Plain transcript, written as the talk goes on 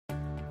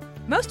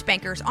Most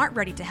bankers aren't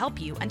ready to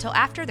help you until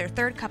after their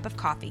third cup of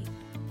coffee.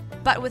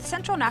 But with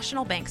Central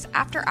National Bank's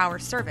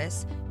after-hours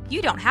service,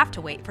 you don't have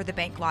to wait for the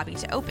bank lobby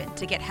to open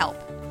to get help.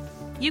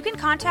 You can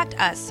contact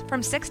us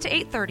from 6 to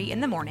 8:30 in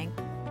the morning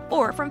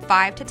or from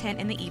 5 to 10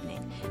 in the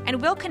evening,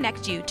 and we'll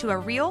connect you to a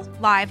real,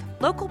 live,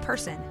 local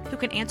person who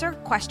can answer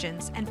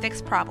questions and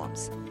fix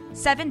problems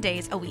 7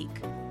 days a week.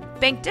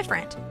 Bank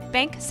different.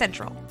 Bank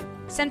Central.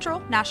 Central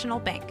National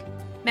Bank.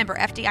 Member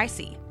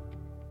FDIC.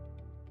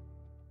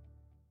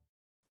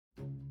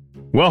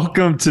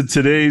 Welcome to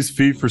today's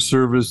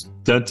Fee-for-Service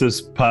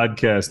Dentist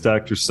Podcast.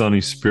 Dr.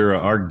 Sonny Spira.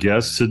 Our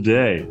guest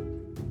today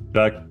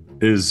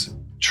is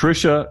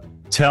Trisha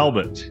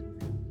Talbot.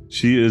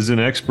 She is an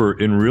expert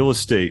in real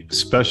estate,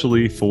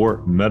 especially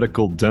for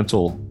medical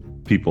dental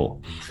people.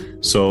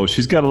 So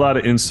she's got a lot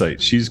of insight.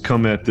 She's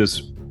come at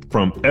this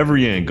from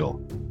every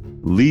angle: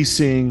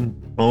 leasing,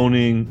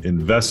 owning,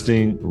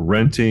 investing,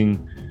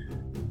 renting,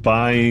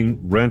 buying,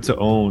 rent to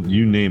own,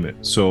 you name it.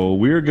 So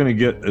we're going to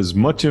get as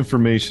much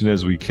information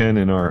as we can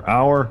in our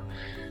hour,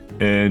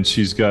 and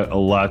she's got a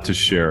lot to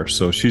share.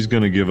 So she's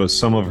going to give us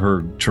some of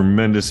her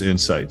tremendous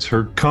insights.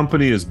 Her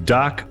company is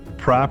Doc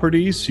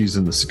Properties. She's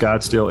in the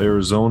Scottsdale,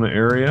 Arizona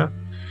area,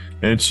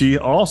 and she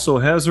also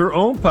has her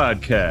own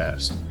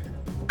podcast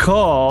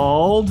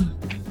called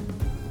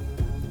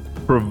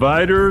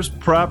Providers,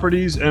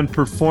 Properties, and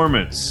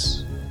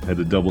Performance. Had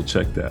to double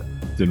check that.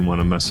 Didn't want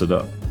to mess it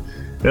up.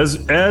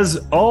 As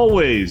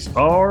always,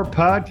 our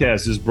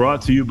podcast is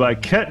brought to you by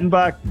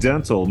Kettenbach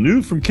Dental.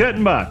 New from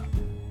Kettenbach.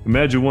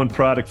 Imagine one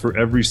product for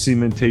every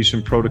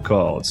cementation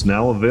protocol. It's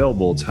now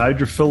available. It's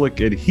hydrophilic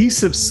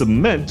adhesive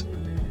cement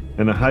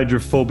and a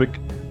hydrophobic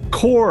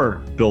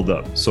core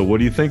buildup. So what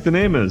do you think the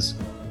name is?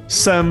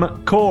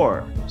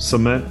 CemCore,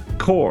 Cement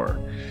Core.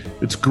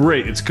 It's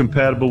great. It's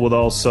compatible with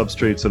all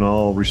substrates and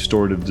all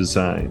restorative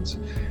designs.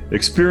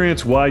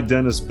 Experience why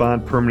dentists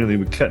bond permanently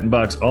with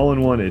Kettenbach's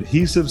all-in-one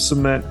adhesive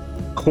cement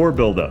core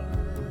buildup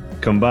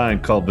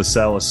combined, called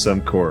Visalis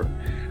CemCore.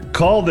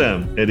 Call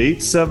them at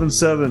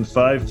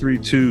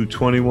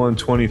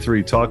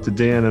 877-532-2123. Talk to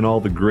Dan and all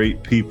the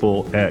great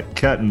people at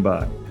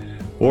Kettenbach,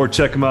 or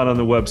check them out on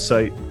the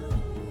website,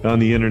 on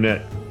the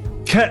internet,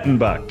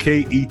 Kettenbach,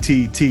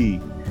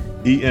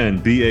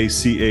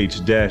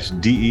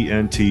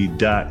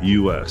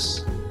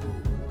 KETTENBACH-DENT.US.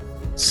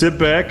 Sit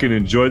back and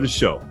enjoy the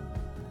show.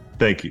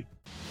 Thank you.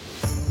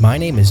 My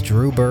name is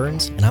Drew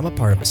Burns, and I'm a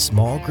part of a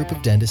small group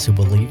of dentists who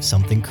believe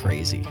something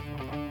crazy.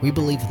 We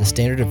believe that the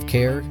standard of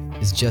care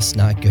is just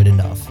not good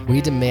enough. We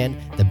demand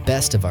the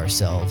best of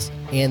ourselves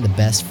and the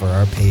best for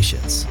our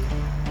patients.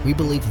 We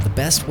believe that the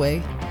best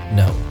way?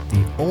 No,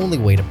 the only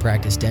way to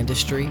practice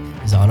dentistry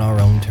is on our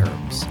own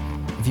terms.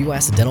 If you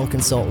ask the dental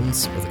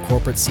consultants or the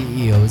corporate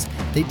CEOs,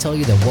 they tell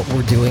you that what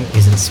we're doing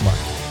isn't smart,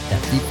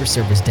 that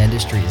fee-for-service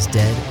dentistry is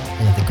dead,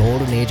 and that the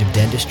golden age of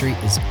dentistry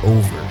is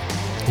over.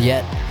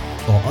 Yet,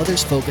 while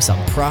others focus on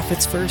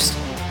profits first,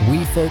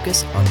 we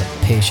focus on the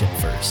patient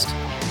first.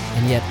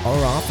 And yet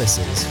our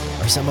offices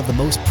are some of the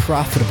most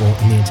profitable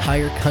in the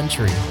entire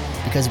country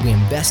because we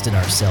invest in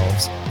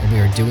ourselves and we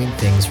are doing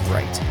things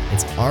right.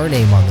 It's our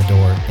name on the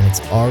door and it's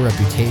our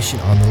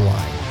reputation on the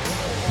line.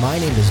 My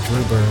name is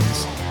Drew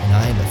Burns and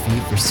I am a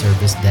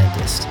fee-for-service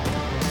dentist.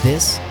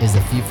 This is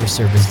the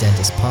Fee-for-Service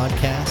Dentist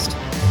Podcast,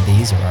 and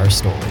these are our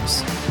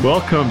stories.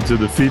 Welcome to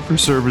the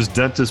Fee-for-Service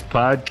Dentist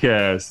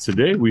Podcast.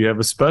 Today we have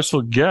a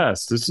special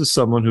guest. This is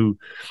someone who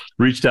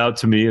reached out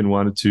to me and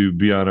wanted to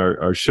be on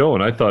our show,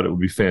 and I thought it would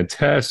be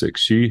fantastic.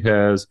 She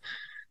has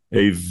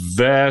a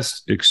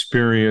vast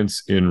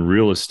experience in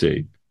real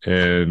estate,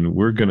 and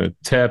we're going to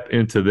tap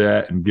into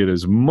that and get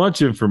as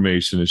much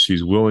information as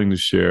she's willing to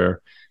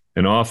share.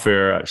 And off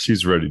air,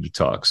 she's ready to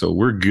talk, so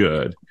we're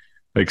good.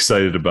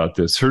 Excited about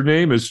this. Her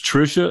name is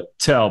Trisha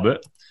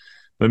Talbot.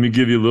 Let me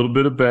give you a little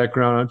bit of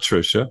background on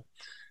Trisha.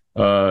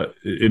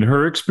 In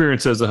her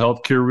experience as a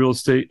healthcare real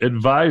estate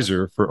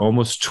advisor for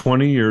almost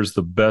 20 years,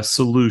 the best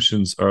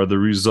solutions are the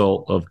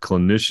result of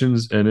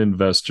clinicians and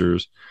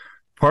investors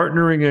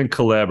partnering and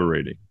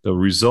collaborating. The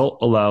result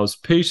allows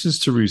patients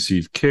to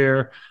receive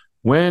care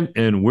when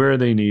and where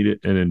they need it,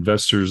 and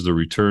investors the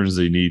returns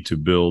they need to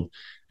build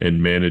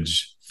and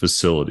manage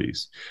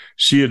facilities.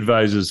 She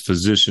advises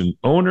physician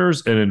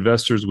owners and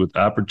investors with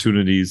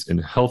opportunities in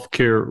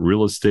healthcare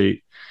real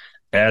estate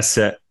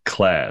asset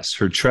class.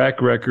 Her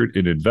track record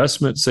in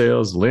investment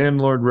sales,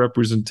 landlord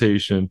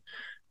representation,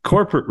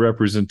 corporate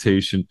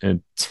representation,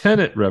 and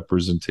tenant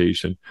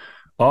representation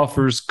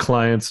offers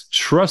clients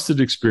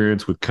trusted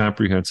experience with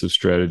comprehensive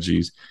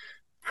strategies,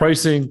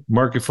 pricing,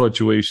 market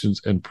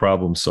fluctuations, and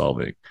problem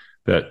solving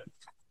that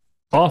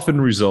often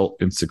result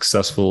in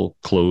successful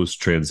closed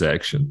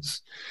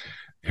transactions.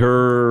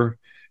 Her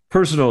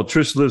personal,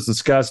 Trish lives in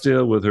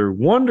Scottsdale with her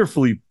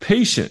wonderfully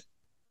patient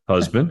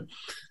husband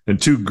and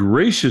two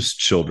gracious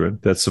children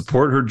that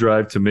support her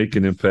drive to make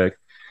an impact,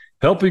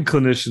 helping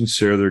clinicians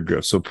share their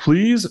gifts. So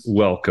please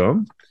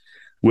welcome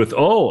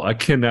I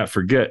cannot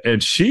forget,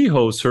 and she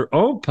hosts her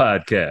own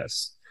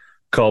podcast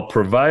called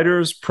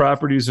Providers,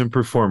 Properties, and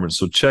Performance.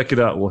 So check it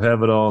out. We'll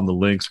have it all in the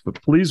links,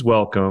 but please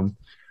welcome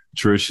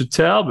Trisha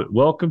Talbot.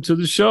 Welcome to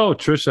the show.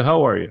 Trisha,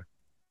 how are you?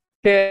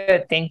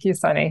 Good. Thank you,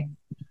 Sonny.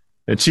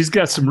 And she's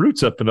got some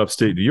roots up in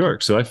upstate New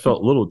York, so I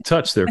felt a little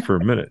touched there for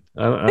a minute.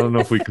 I don't know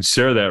if we can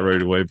share that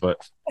right away,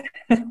 but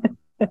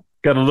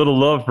got a little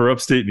love for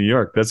upstate New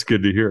York. That's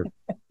good to hear.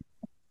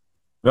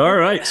 All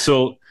right,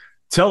 so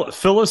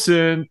fill us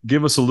in,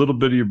 give us a little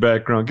bit of your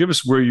background, give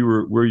us where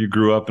you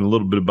grew up, and a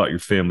little bit about your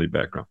family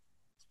background.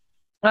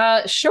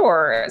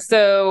 Sure.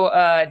 So,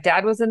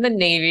 Dad was in the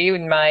Navy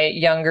in my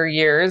younger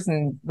years,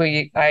 and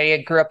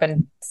I grew up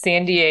in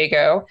San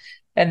Diego.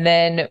 And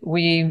then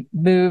we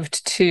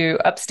moved to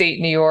upstate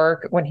New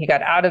York when he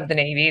got out of the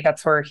Navy.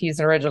 That's where he's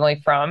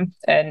originally from,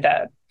 and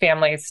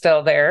family is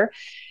still there.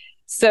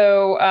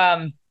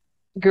 So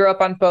grew up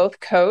on both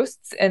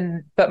coasts,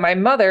 but my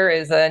mother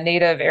is a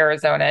native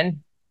Arizonan,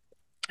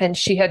 and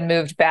she had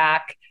moved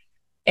back.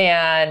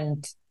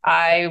 And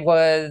I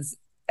was,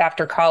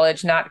 after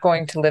college, not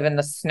going to live in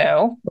the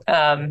snow.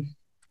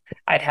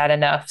 I'd had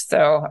enough.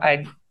 So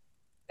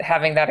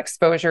having that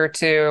exposure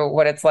to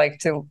what it's like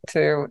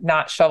to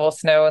not shovel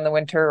snow in the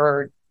winter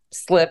or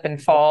slip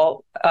and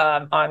fall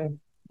on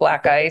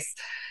black ice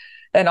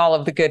and all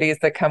of the goodies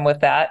that come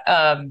with that.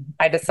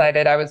 I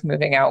decided I was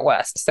moving out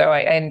west. So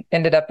I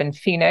ended up in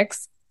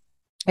Phoenix,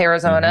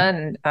 Arizona,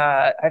 and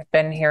I've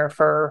been here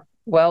for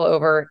well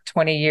over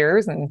 20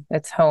 years, and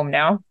it's home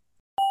now.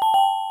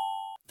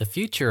 The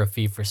future of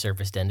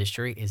fee-for-service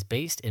dentistry is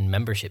based in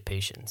membership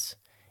patients.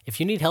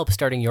 If you need help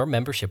starting your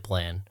membership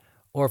plan,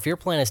 or if your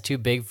plan is too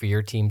big for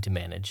your team to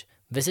manage,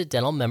 visit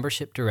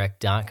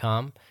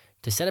dentalmembershipdirect.com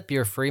to set up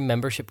your free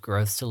membership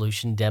growth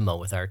solution demo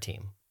with our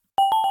team.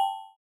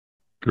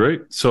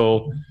 Great.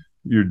 So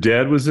your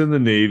dad was in the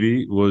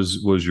Navy.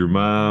 Was your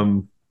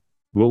mom,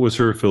 what was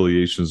her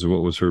affiliations and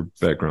what was her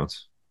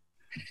backgrounds?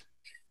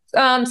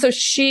 So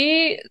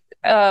she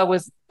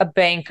was a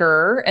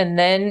banker, and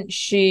then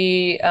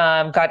she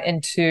got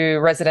into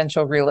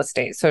residential real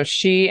estate. So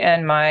she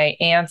and my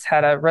aunts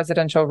had a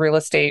residential real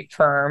estate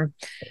firm.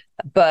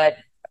 But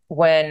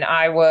when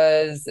I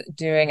was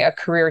doing a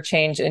career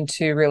change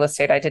into real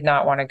estate, I did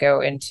not want to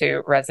go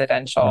into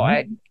residential.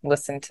 I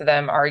listened to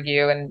them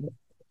argue and,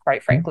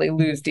 quite frankly,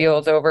 lose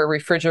deals over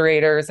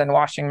refrigerators and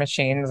washing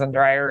machines and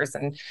dryers.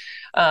 And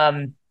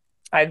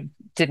I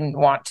didn't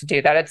want to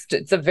do that.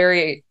 It's a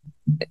very,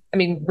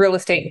 real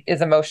estate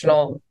is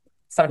emotional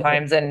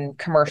sometimes in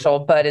commercial,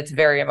 but it's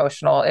very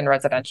emotional in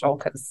residential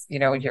because,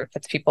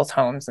 it's people's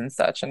homes and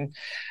such. And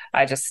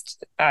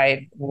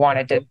I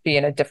wanted to be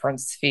in a different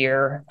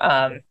sphere.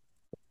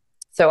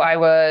 So I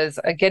was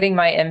getting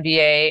my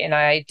MBA, and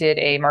I did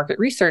a market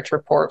research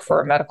report for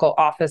a medical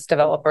office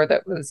developer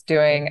that was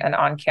doing an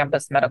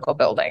on-campus medical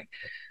building.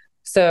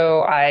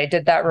 So I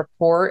did that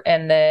report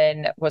and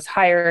then was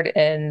hired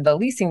in the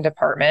leasing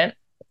department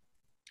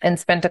and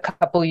spent a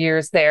couple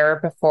years there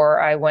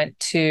before I went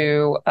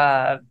to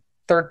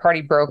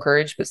third-party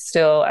brokerage, but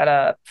still at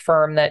a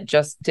firm that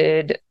just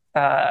did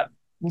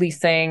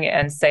leasing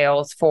and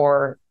sales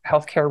for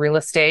healthcare real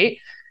estate,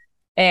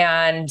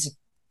 and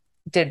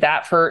did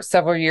that for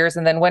several years,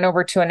 and then went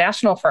over to a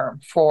national firm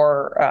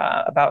for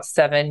about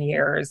 7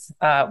 years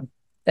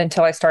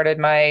until I started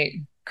my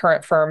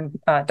current firm,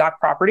 Doc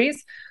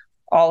Properties.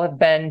 All have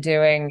been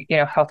doing,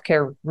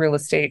 healthcare real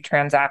estate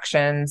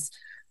transactions,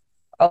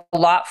 a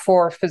lot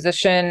for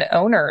physician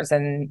owners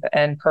and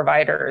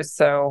providers.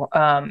 So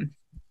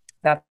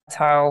that's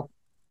how,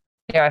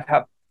 I've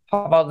had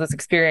all this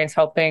experience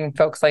helping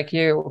folks like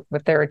you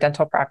with their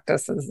dental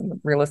practices and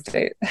real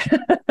estate.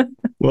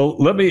 Well,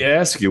 let me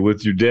ask you,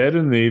 with your dad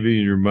in the Navy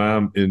and your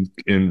mom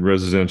in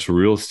residential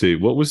real estate,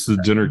 what was the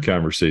dinner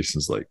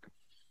conversations like?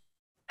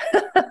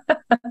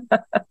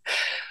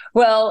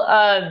 Well,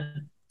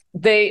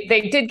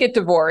 they did get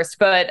divorced,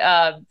 but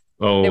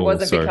it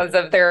wasn't because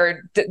of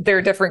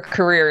their different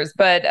careers.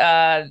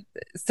 But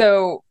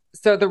so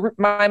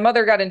my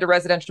mother got into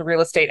residential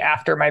real estate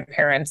after my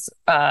parents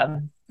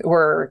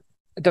were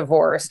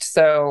divorced.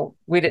 So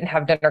we didn't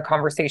have dinner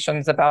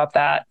conversations about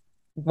that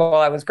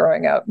while I was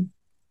growing up.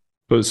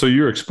 But so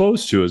you're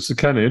exposed to it. It's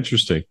kind of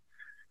interesting.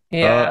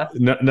 Yeah.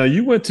 Now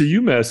you went to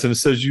UMass, and it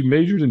says you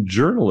majored in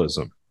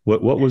journalism.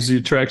 What was the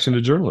attraction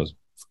to journalism?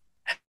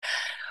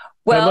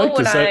 Well, I like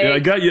this. I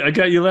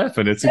got you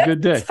laughing. It's a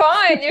good day. It's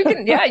fine. You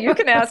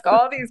can ask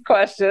all these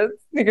questions.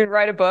 You can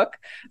write a book.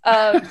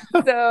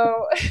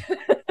 Well,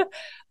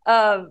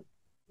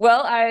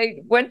 I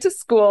went to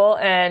school,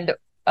 and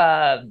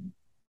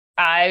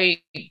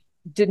I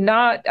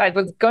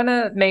was going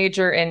to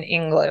major in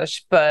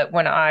English, but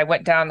when I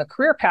went down the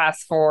career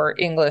path for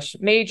English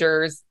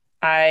majors,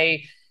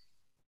 I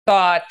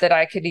thought that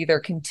I could either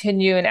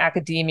continue in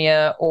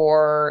academia,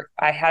 or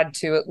I had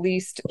to at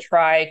least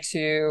try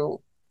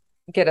to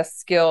get a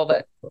skill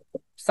that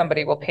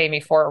somebody will pay me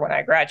for when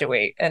I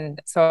graduate.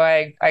 And so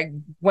I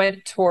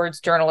went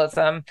towards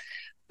journalism,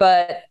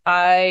 but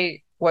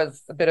I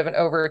was a bit of an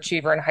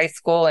overachiever in high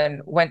school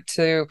and went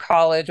to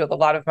college with a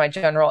lot of my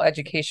general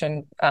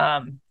education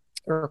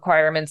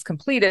requirements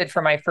completed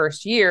for my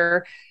first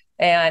year,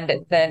 and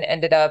then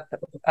ended up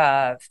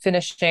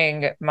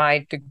finishing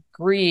my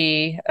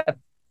degree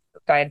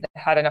I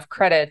had enough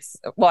credits.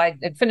 Well, I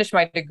had finished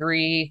my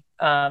degree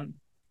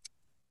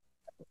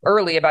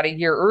early, about a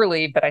year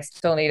early, but I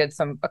still needed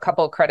a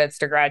couple of credits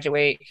to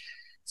graduate.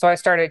 So I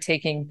started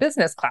taking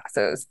business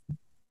classes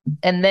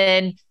and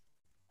then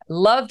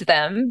loved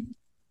them,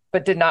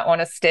 but did not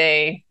want to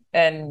stay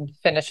and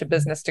finish a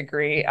business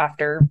degree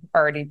after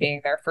already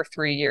being there for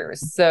 3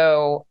 years.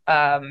 So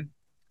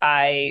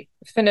I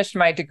finished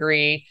my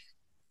degree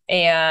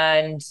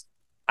and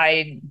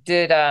I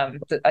did a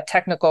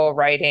technical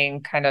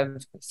writing kind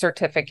of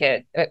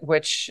certificate,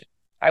 which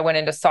I went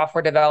into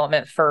software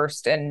development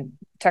first, and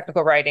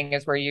technical writing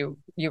is where you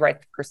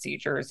write the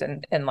procedures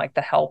and like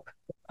the help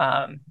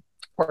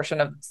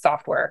portion of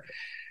software.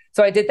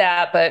 So I did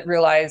that, but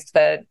realized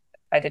that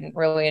I didn't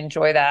really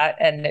enjoy that,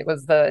 and it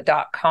was the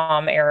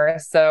 .com era.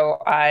 So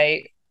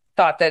I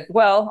thought that,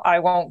 well, I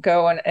won't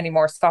go in any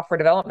more software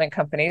development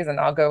companies, and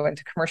I'll go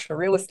into commercial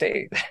real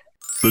estate.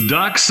 The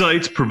Doc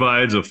Sites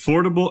provides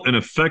affordable and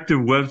effective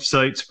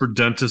websites for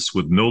dentists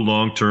with no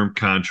long-term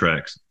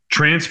contracts,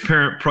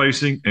 transparent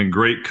pricing, and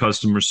great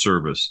customer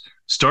service,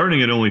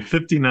 starting at only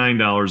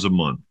 $59 a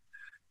month.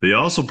 They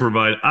also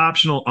provide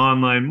optional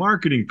online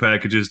marketing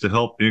packages to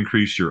help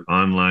increase your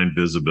online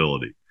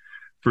visibility.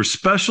 For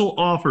special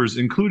offers,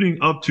 including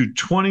up to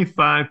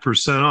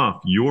 25%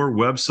 off your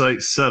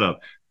website setup,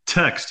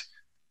 text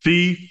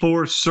fee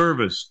for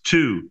service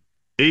to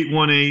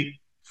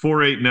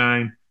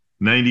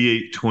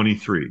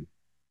 818-489-9823.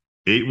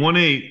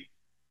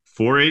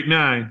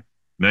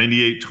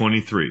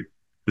 818-489-9823.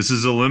 This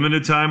is a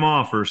limited time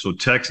offer, so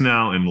text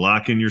now and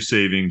lock in your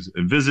savings,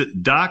 and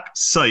visit Doc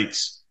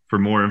Sites for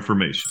more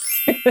information.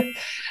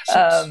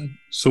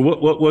 So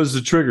what was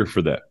the trigger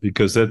for that?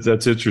 Because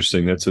that's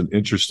interesting. That's an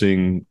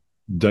interesting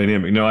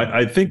dynamic. Now,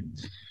 I think,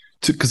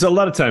 because a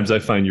lot of times I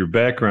find your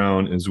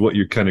background is what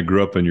you kind of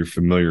grew up and you're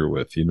familiar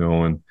with,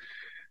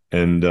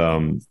 and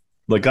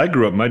like I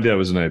grew up, my dad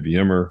was an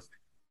IBMer.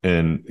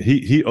 And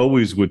he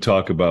always would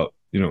talk about,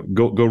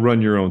 go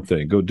run your own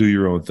thing, go do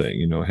your own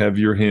thing, have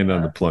your hand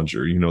on the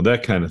plunger,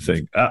 that kind of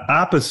thing.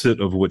 Opposite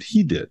of what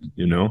he did,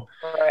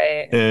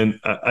 Right. And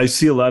I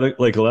see a lot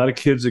of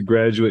kids that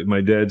graduate.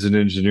 My dad's an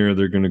engineer;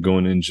 they're going to go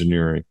in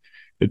engineering.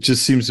 It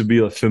just seems to be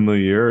a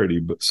familiarity.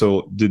 But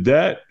so, did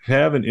that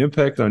have an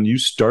impact on you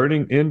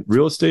starting in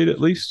real estate, at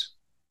least?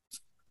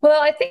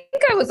 Well, I think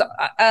I was,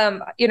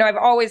 I've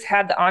always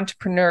had the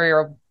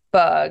entrepreneurial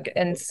bug.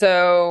 And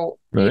so,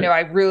 right.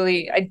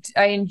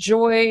 I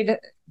enjoyed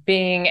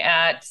being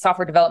at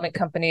software development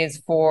companies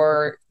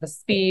for the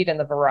speed and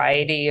the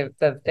variety of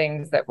the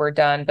things that were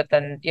done. But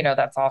then,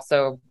 that's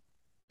also,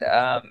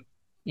 it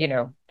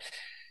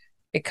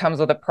comes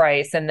with a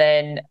price. And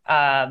then,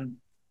 I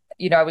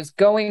was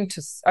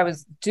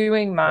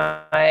doing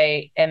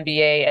my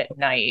MBA at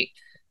night.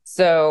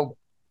 So,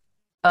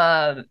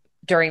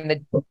 during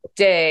the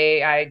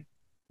day, I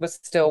was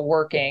still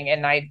working,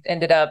 and I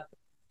ended up,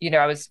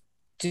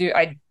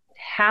 I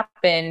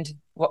happened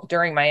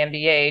during my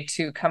MBA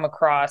to come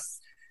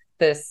across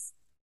this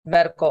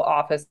medical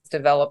office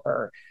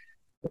developer,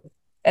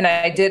 and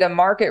I did a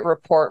market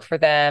report for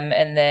them,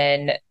 and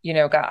then,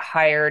 got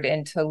hired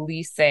into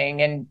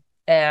leasing,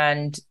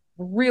 and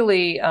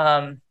really,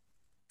 I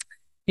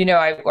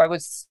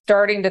was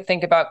starting to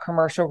think about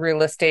commercial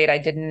real estate. I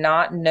did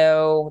not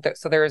know that.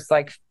 So there's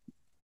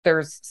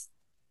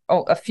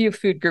a few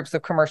food groups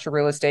of commercial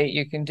real estate.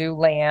 You can do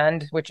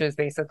land, which is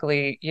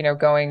basically,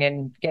 going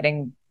and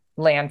getting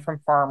land from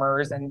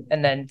farmers and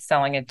then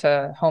selling it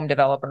to home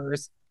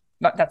developers.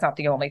 That's not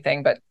the only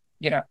thing, but,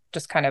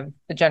 just kind of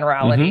the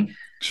generality. Mm-hmm.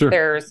 Sure.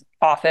 There's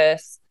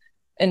office,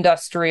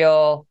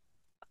 industrial,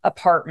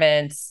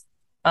 apartments,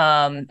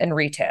 and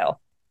retail.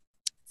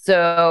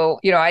 So,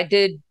 I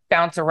did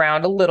bounce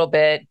around a little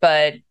bit,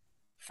 but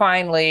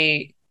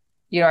finally,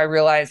 I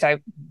realized I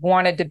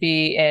wanted to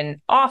be in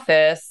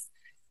office.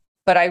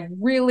 But I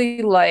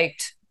really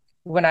liked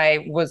when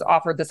I was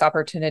offered this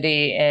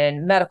opportunity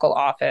in medical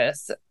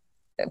office.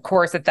 Of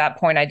course, at that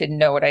point, I didn't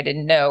know what I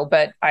didn't know,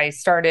 but I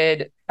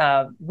started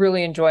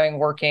really enjoying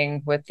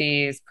working with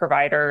these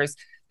providers,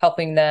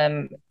 helping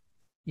them,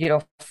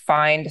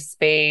 find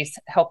space,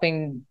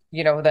 helping,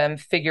 them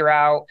figure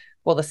out,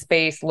 well, the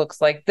space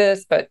looks like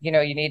this, but, you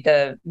need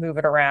to move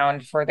it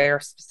around for their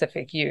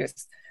specific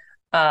use.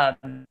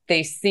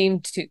 They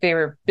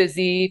were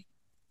busy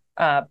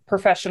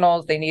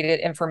professionals. They needed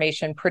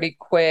information pretty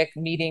quick.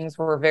 Meetings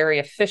were very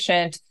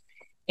efficient,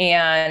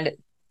 and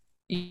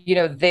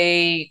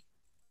they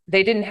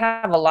didn't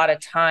have a lot of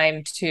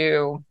time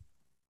to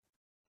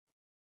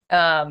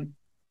I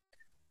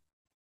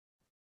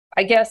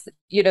guess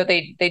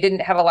they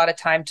didn't have a lot of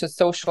time to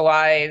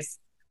socialize,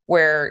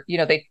 where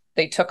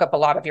they took up a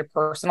lot of your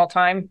personal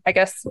time, I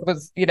guess,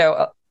 was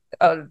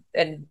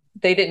and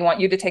they didn't want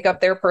you to take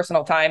up their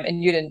personal time,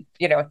 and you didn't,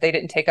 they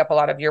didn't take up a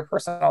lot of your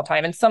personal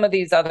time. And some of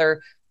these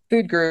other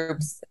food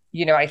groups,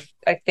 I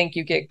think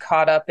you get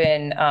caught up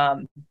in,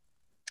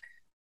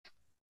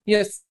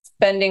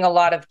 spending a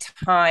lot of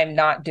time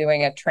not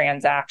doing a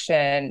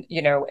transaction,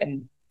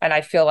 and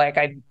I feel like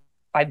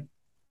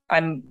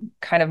I'm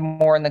kind of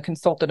more in the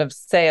consultative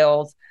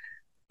sales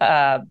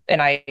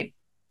And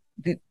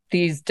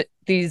these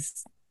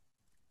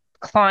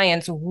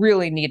clients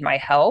really need my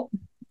help.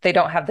 They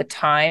don't have the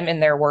time in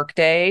their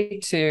workday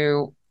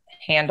to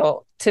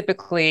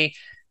typically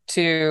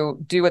to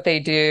do what they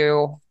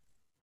do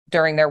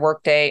during their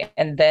workday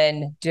and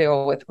then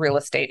deal with real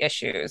estate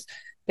issues.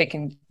 They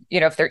can,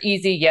 if they're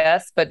easy,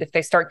 yes, but if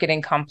they start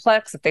getting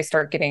complex, if they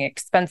start getting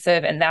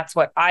expensive, and that's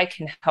what I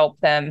can help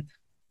them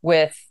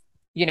with,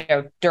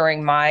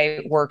 during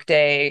my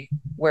workday,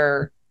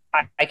 where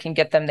I can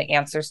get them the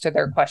answers to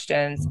their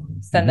questions,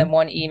 send them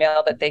one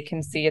email that they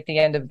can see at the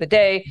end of the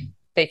day.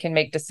 They can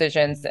make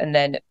decisions and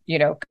then,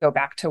 go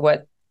back to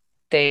what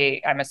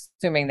I'm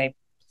assuming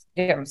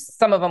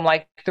some of them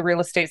like the real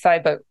estate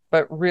side,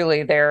 but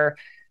really their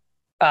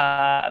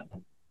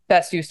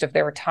best use of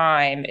their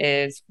time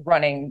is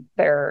running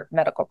their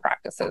medical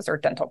practices or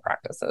dental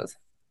practices.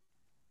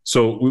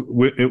 So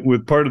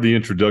with part of the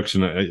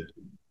introduction,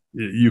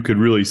 you could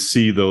really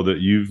see, though, that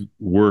you've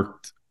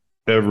worked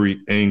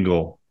every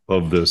angle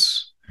of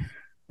this,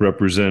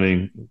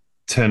 representing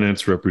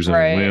tenants,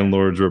 representing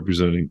landlords,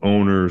 representing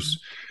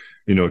owners,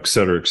 et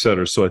cetera, et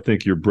cetera. So I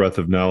think your breadth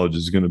of knowledge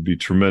is going to be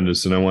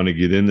tremendous, and I want to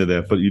get into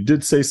that. But you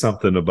did say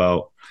something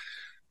about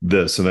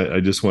this, and I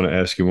just want to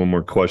ask you one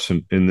more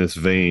question in this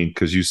vein,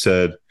 because you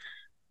said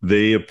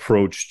they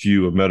approached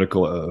you, a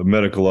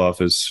medical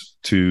office,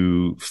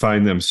 to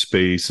find them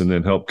space and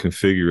then help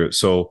configure it.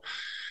 So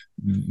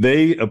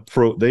they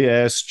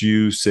asked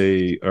you,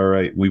 say, all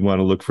right, we want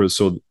to look for it.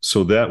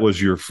 So that was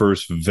your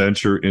first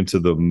venture into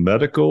the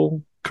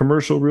medical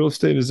commercial real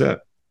estate? Is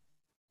that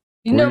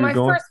my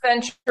first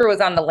venture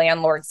was on the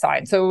landlord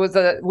side. So it was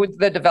with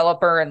the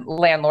developer and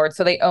landlord.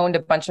 So they owned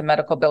a bunch of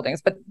medical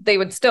buildings, but they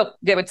would still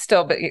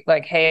be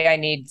like, hey, I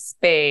need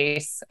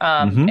space.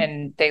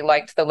 And they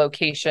liked the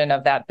location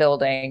of that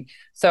building.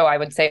 So I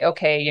would say,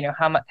 okay,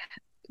 how much,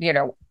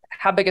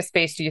 how big a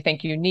space do you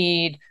think you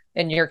need?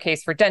 In your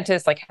case for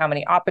dentists, like how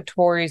many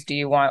operatories do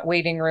you want?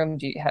 Waiting room?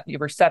 Do you have your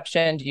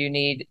reception? Do you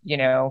need,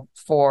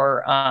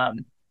 for,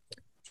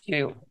 do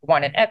you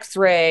want an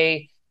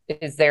X-ray?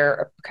 Is there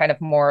a kind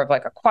of more of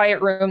like a quiet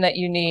room that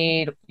you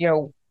need?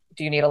 Do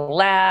you need a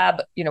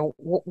lab?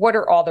 What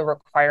are all the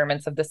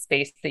requirements of the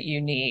space that you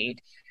need?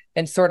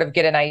 And sort of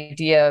get an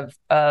idea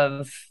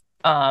of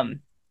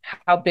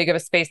how big of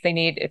a space they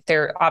need. If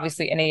there are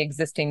obviously any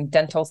existing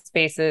dental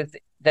spaces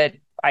that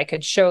I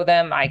could show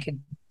them, I could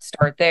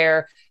start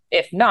there.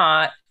 If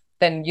not,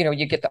 then,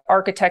 you get the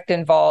architect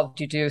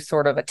involved, you do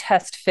sort of a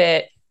test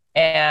fit,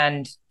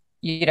 and,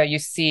 you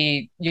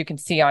can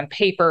see on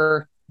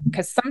paper,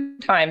 because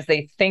sometimes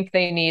they think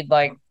they need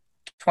like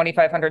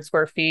 2,500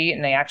 square feet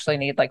and they actually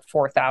need like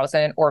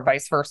 4,000, or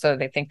vice versa.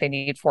 They think they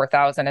need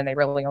 4,000 and they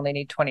really only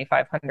need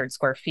 2,500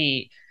 square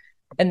feet.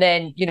 And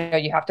then,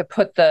 you have to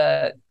put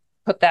that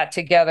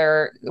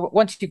together.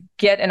 Once you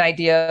get an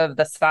idea of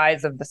the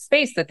size of the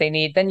space that they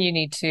need, then you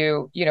need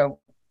to,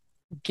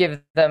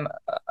 give them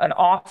an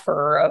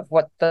offer of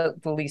what the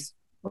lease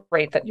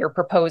rate that you're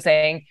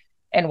proposing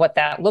and what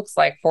that looks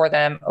like for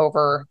them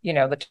over,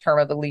 the term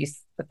of the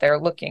lease that they're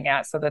looking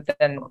at, so that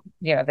then,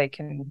 they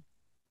can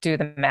do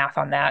the math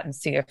on that and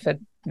see if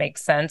it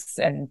makes sense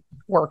and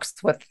works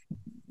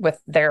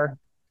with their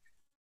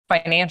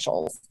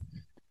financials.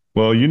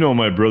 Well,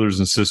 my brothers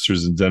and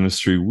sisters in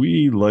dentistry,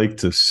 we like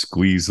to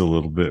squeeze a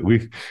little bit.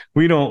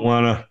 We don't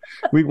want to,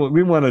 we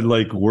want to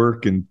like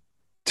work in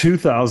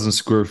 2,000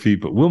 square feet,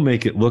 but we'll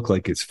make it look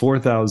like it's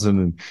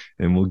 4,000,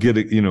 and we'll get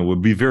it, we'll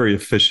be very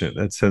efficient.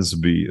 That tends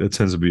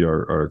to be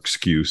our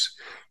excuse.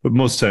 But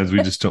most times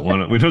we just don't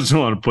want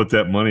to put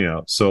that money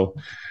out. So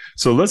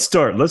let's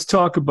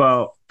talk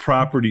about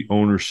property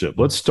ownership.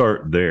 Let's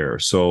start there.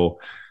 So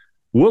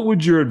what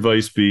would your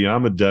advice be?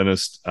 I'm a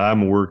dentist,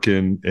 I'm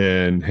working,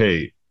 and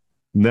hey,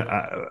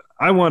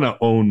 I want to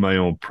own my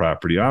own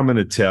property. I'm an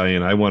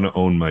Italian, I want to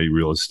own my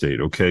real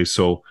estate. Okay.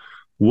 So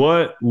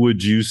what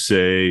would you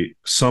say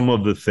some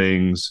of the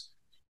things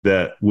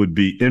that would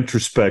be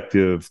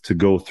introspective to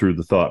go through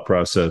the thought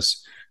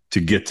process to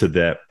get to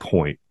that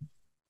point?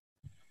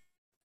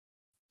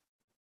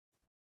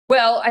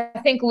 Well, I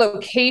think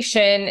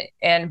location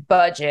and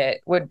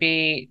budget would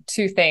be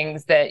two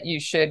things that you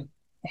should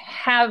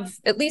have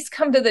at least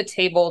come to the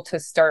table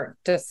to start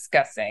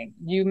discussing.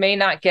 You may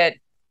not get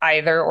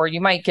either, or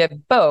you might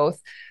get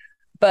both.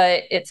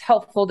 But it's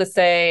helpful to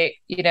say,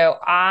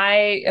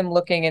 I am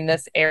looking in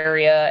this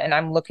area and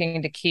I'm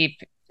looking to keep,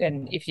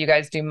 and if you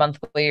guys do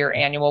monthly or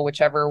annual,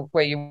 whichever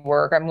way you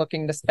work, I'm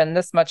looking to spend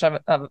this much on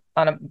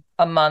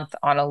a month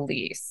on a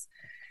lease.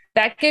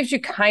 That gives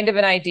you kind of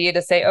an idea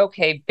to say,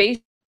 okay,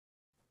 based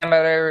on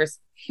parameters,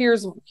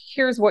 here's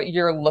what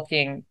you're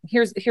looking,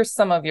 here's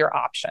some of your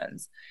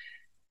options.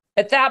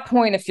 At that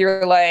point, if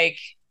you're like,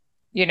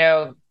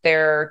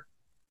 they're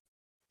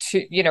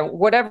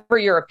whatever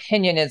your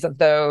opinion is of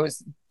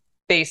those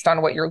based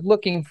on what you're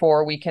looking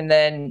for, we can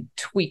then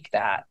tweak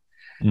that.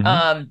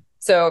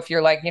 So if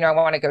you're like, I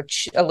want to go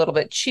a little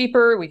bit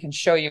cheaper, we can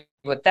show you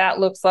what that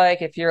looks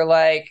like. If you're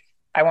like,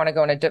 I want to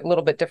go in a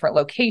little bit different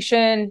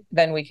location,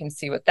 then we can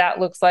see what that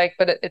looks like.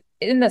 But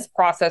in this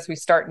process, we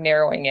start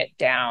narrowing it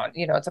down.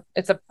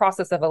 It's a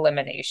process of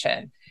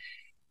elimination.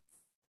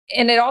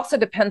 And it also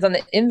depends on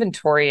the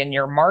inventory in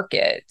your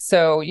market.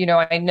 So,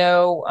 I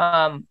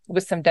know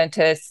with some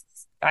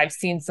dentists, I've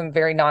seen some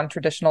very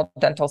non-traditional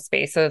dental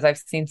spaces. I've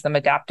seen some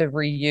adaptive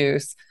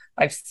reuse.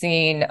 I've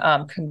seen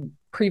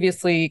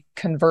previously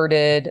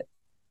converted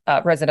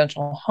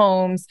residential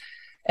homes,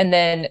 and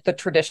then the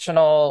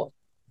traditional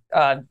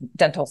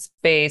dental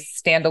space,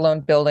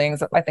 standalone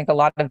buildings. I think a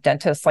lot of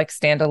dentists like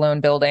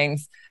standalone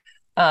buildings.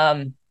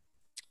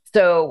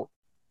 So,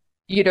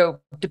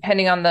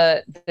 depending on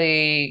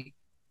the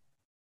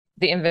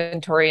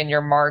inventory in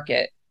your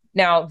market.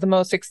 Now, the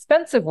most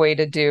expensive way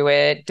to do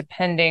it,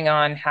 depending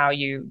on how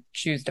you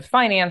choose to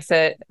finance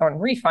it or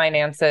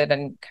refinance it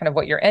and kind of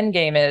what your end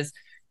game is,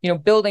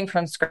 building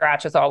from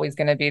scratch is always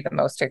going to be the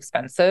most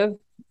expensive,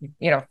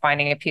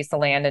 finding a piece of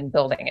land and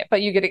building it,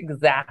 but you get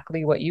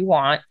exactly what you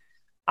want.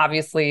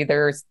 Obviously,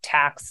 there's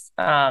tax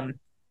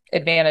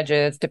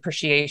advantages,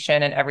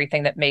 depreciation, and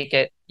everything that make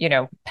it,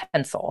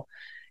 pencil.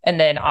 And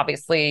then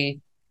obviously,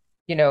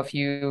 if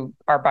you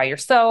are by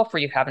yourself or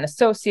you have an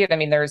associate, I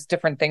mean, there's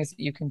different things that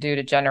you can do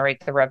to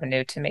generate the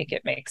revenue to make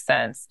it make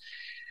sense.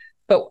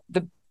 But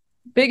the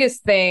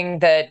biggest thing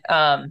that,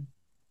 I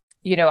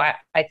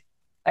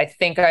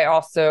think I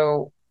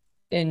also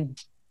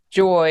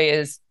enjoy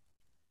is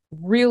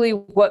really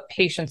what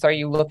patients are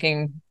you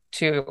looking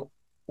to.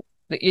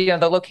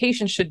 The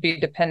location should be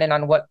dependent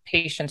on what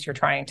patients you're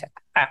trying to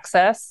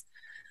access.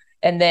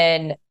 And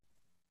then,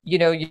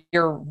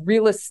 your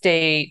real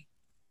estate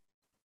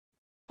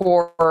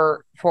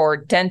for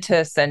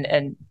dentists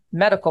and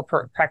medical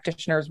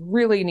practitioners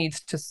really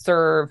needs to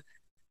serve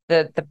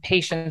the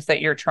patients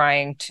that you're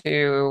trying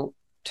to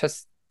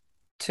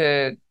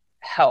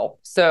help.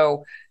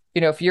 So,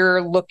 if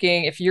you're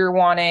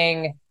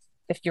wanting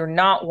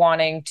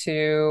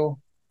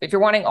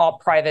all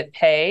private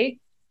pay,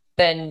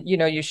 then,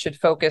 you should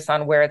focus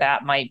on where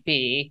that might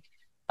be.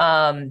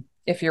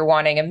 If you're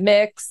wanting a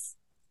mix,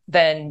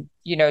 then,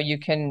 you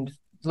can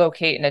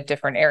locate in a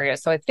different area.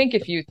 So I think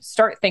if you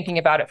start thinking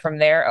about it from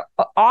there,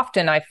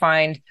 often I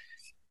find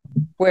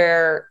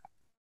where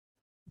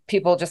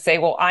people just say,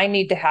 well, I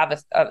need to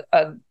have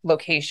a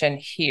location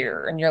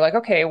here. And you're like,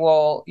 okay,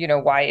 well,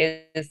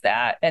 why is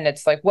that? And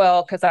it's like,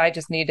 well, because I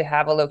just need to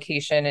have a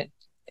location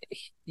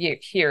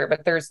here.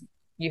 But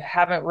you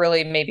haven't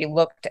really maybe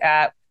looked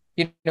at,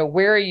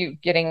 where are you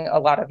getting a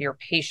lot of your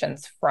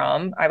patients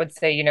from? I would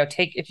say,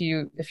 if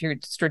you're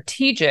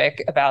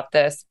strategic about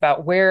this,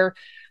 about where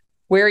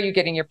are you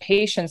getting your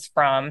patients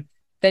from,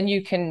 then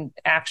you can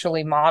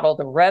actually model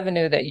the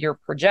revenue that you're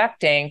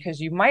projecting,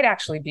 because you might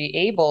actually be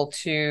able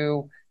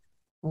to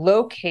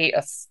locate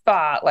a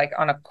spot like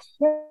on a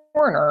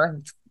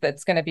corner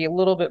that's going to be a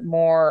little bit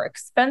more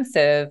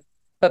expensive,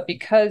 but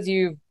because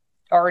you've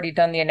already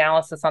done the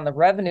analysis on the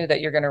revenue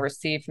that you're going to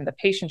receive from the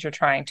patients you're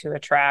trying to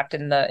attract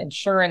and the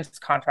insurance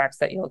contracts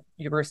that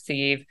you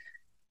receive,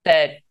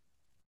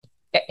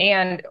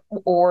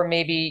 or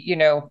maybe,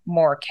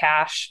 more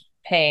cash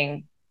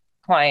paying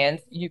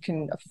clients, you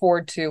can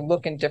afford to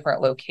look in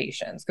different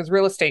locations, because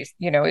real estate,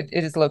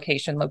 it is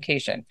location.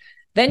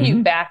 Then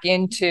you back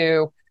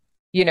into,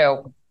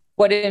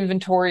 what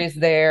inventory is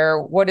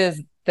there, what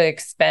is the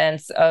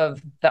expense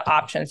of the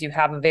options you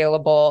have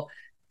available,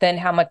 then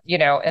how much,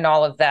 and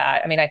all of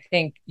that. I mean, I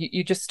think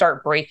you just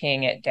start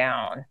breaking it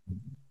down.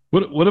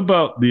 What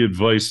about the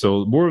advice,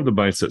 though? More of the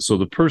mindset. So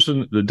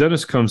the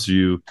dentist comes to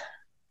you,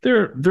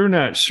 they're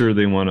not sure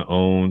they want to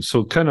own.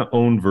 So kind of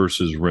own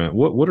versus rent.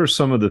 What are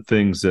some of the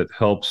things that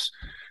helps?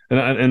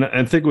 And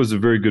I think it was a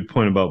very good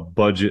point about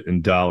budget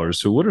and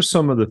dollars. So what are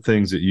some of the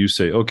things that you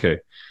say, okay,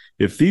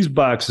 if these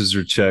boxes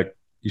are checked,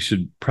 you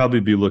should probably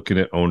be looking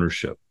at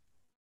ownership?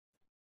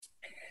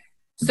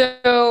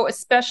 So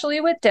especially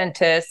with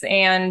dentists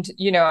and,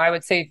 I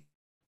would say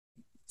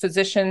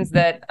physicians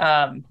that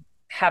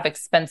have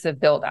expensive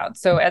build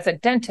outs. So as a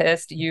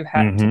dentist, you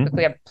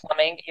typically have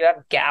plumbing, you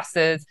have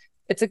gases.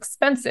 It's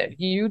expensive.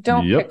 You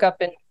don't pick up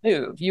and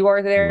move. You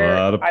are there,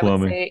 I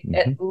would say,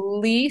 at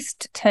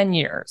least 10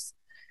 years.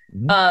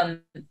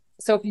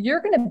 So if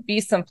you're going to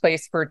be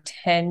someplace for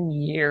 10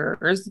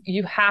 years,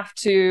 you have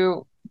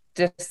to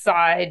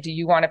decide, do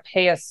you want to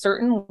pay a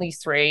certain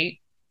lease rate?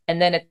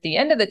 And then at the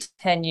end of the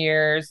 10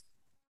 years,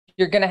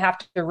 you're going to have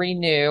to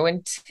renew.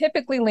 And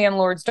typically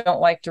landlords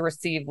don't like to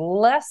receive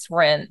less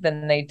rent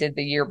than they did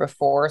the year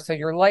before. So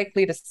you're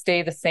likely to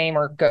stay the same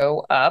or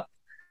go up.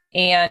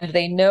 And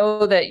they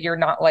know that you're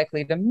not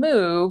likely to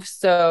move.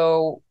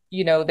 So,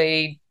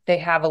 they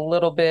have a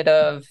little bit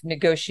of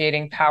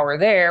negotiating power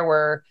there,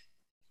 where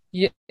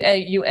you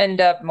end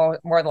up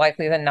more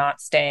likely than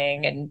not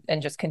staying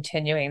and just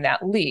continuing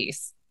that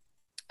lease.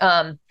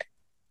 And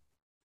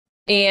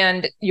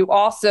you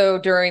also,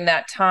 during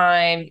that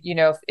time,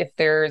 if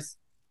there's,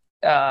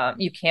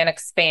 you can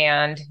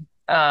expand,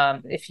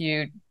 if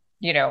you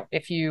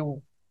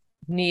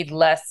need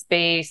less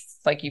space,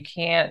 like you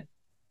can't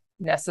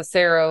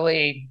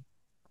necessarily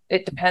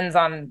it depends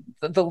on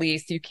the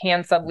lease. You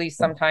can sublease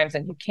sometimes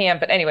and you can,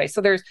 but anyway,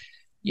 so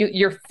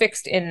you're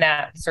fixed in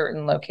that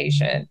certain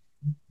location.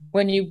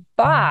 When you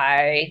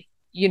buy,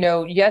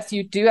 yes,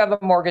 you do have a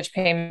mortgage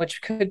payment,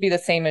 which could be the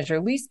same as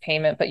your lease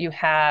payment, but you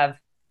have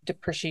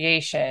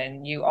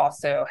depreciation. You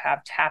also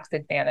have tax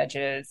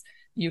advantages.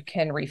 You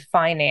can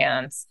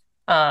refinance.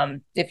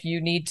 If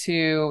you need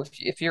to,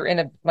 if you're in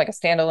a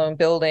standalone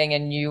building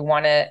and you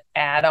want to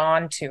add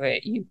on to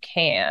it, you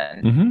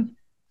can.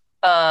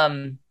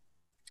 And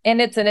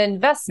it's an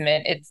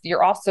investment.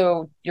 You're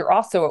also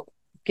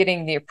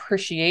getting the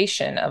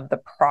appreciation of the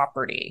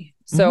property.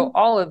 So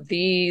all of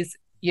these,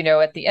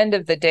 at the end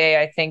of the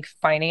day, I think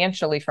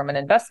financially from an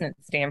investment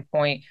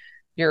standpoint,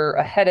 you're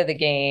ahead of the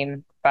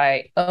game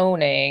by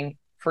owning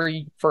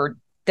for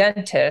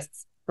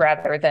dentists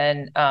rather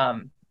than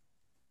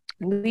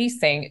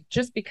leasing,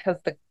 just because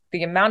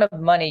the amount of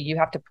money you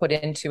have to put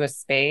into a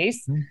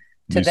space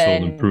to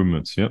leasehold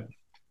improvements. Yep.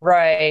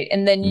 Right.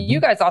 And then you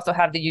guys also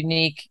have the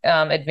unique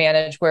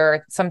advantage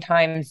where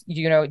sometimes,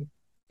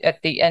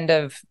 at the end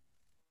of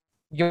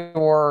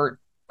your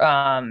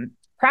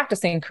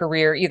practicing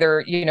career,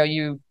 either,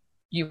 you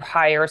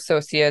hire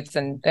associates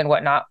and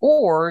whatnot,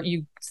 or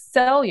you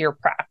sell your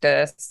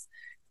practice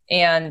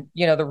and,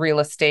 the real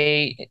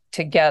estate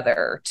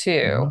together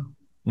too.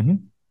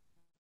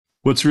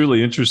 What's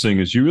really interesting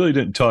is you really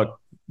didn't talk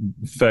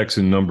facts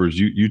and numbers.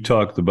 You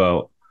talked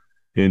about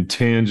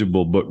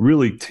intangible, but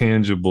really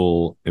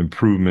tangible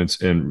improvements.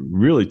 And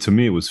really, to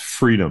me, it was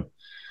freedom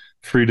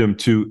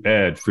to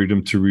add,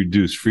 freedom to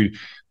reduce,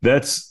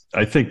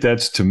 I think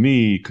that's to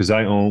me, because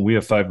we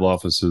have 5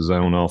 offices. I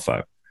own all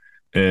 5.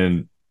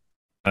 And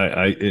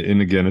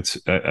and again,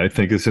 I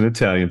think it's an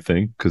Italian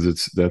thing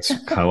because that's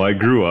how I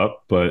grew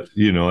up, but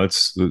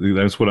that's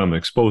what I'm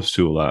exposed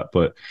to a lot.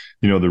 But,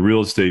 the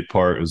real estate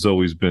part has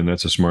always been,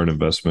 that's a smart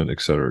investment, et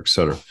cetera, et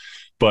cetera.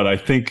 But I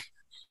think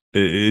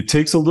it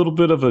takes a little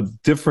bit of a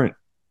different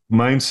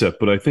mindset,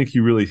 but I think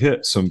you really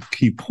hit some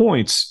key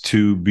points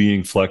to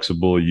being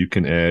flexible. You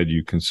can add,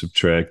 you can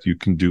subtract, you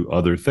can do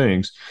other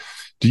things.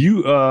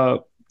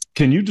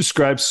 Can you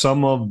describe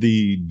some of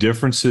the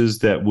differences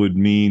that would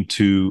mean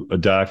to a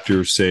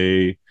doctor,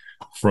 say,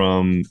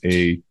 from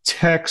a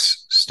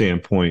tax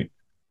standpoint,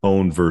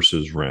 own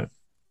versus rent?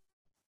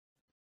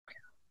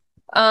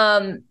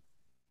 I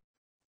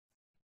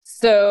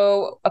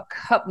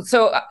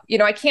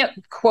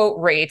can't quote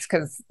rates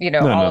because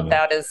all of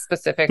that is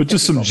specific. But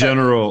just some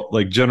general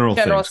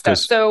things. Stuff.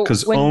 So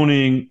because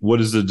owning,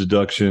 what is the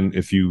deduction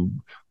if you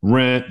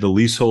rent? The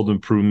leasehold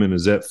improvement,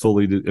 is that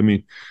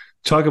fully?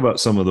 Talk about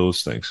some of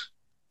those things.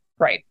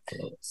 Right.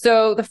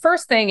 So the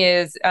first thing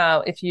is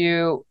if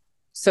you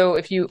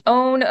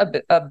own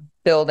a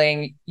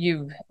building,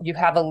 you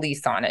have a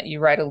lease on it. You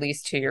write a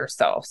lease to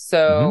yourself.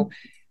 So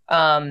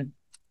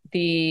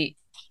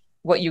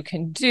what you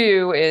can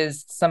do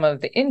is some of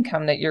the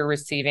income that you're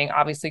receiving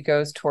obviously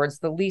goes towards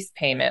the lease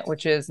payment,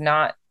 which is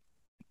not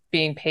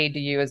being paid to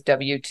you as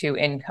W-2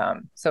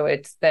 income. So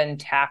it's then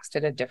taxed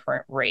at a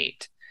different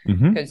rate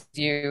because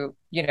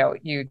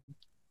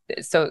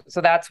so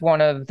that's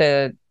one of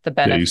the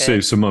benefits. Yeah, you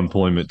save some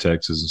employment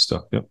taxes and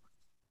stuff. Yep.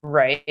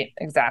 Right.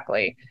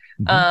 Exactly.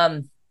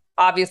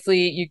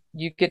 Obviously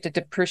you get to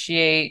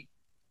depreciate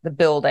the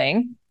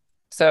building.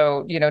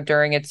 So,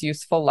 during its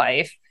useful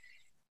life.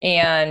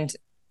 And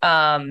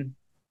then,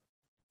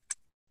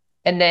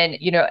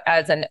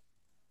 as an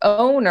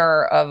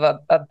owner of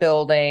a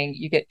building,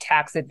 you get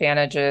tax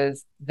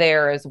advantages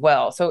there as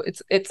well. So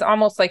it's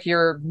almost like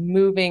you're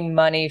moving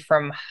money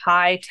from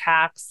high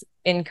tax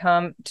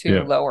income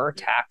to lower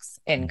tax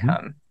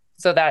income.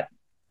 So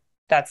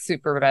that's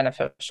super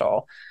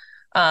beneficial.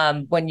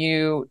 When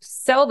you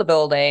sell the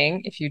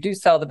building, if you do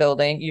sell the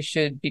building, you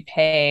should be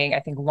paying, I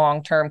think,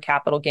 long-term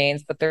capital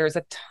gains, but there's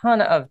a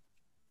ton of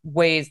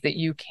ways that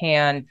you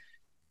can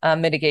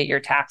mitigate your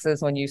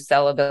taxes when you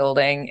sell a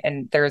building.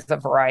 And there's a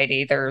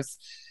variety. There's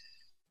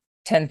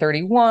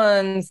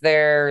 1031s.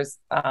 There's,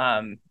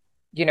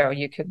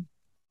 you could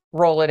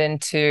roll it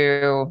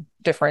into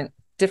different,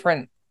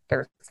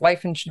 there's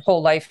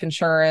whole life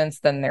insurance.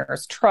 Then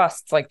there's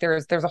trusts. Like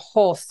there's a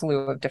whole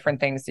slew of different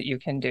things that you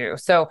can do.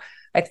 So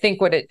I think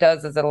what it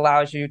does is it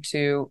allows you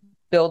to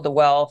build the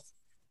wealth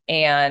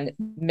and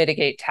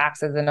mitigate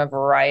taxes in a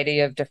variety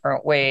of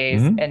different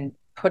ways and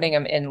putting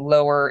them in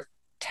lower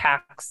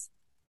tax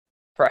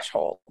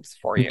thresholds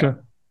for you. Okay.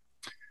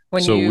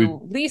 When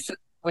you lease,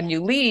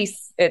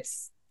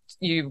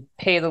 you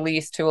pay the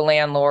lease to a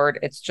landlord.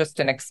 It's just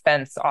an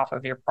expense off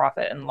of your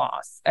profit and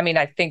loss.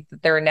 I think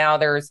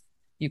that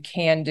you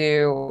can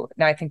do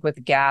now. I think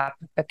with GAAP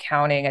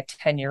accounting, a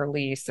 10-year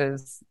lease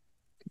is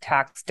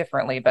taxed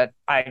differently, but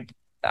I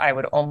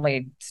would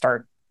only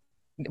start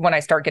when I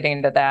start getting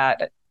into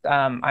that.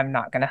 I'm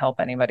not going to help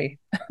anybody.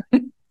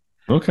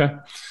 Okay.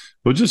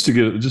 Well, just to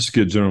get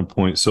a general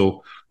point.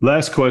 So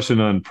last question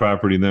on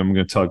property, then I'm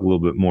going to talk a little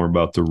bit more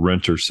about the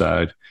renter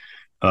side.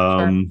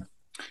 Sure.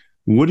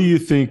 What do you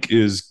think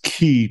is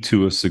key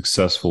to a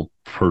successful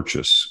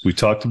purchase? We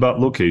talked about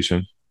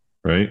location,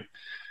 right?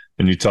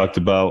 And you talked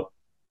about,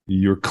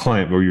 your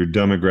client or your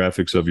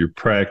demographics of your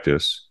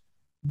practice,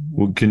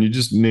 well, can you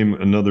just name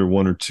another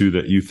one or two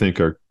that you think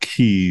are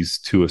keys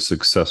to a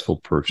successful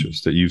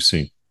purchase that you've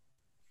seen?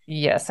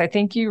 Yes, I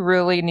think you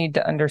really need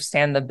to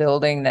understand the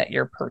building that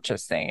you're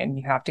purchasing, and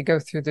you have to go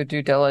through the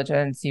due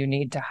diligence. You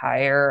need to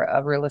hire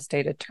a real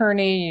estate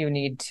attorney. You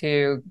need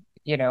to,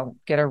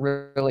 get a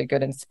really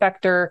good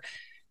inspector.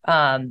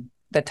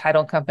 The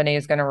title company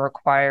is going to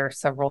require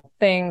several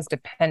things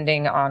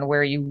depending on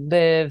where you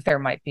live. There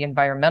might be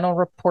environmental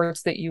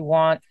reports that you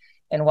want.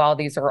 And while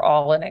these are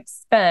all an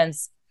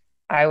expense,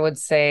 I would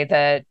say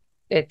that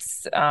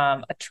it's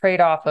a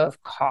trade-off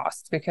of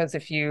costs, because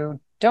if you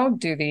don't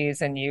do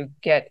these and you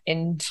get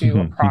into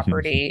a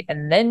property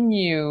and then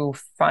you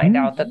find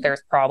out that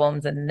there's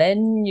problems and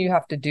then you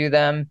have to do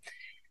them,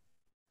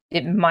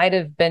 it might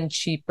have been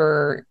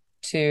cheaper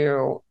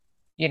to,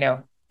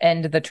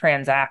 end the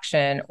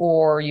transaction,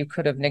 or you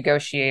could have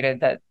negotiated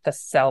that the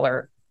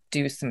seller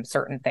do some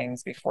certain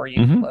things before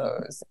you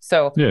close.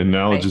 So yeah,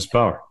 knowledge is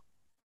power.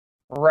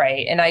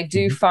 Right. And I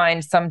do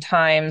find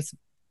sometimes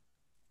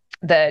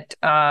that,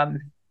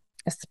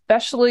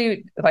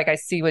 especially like I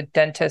see with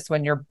dentists,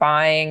 when you're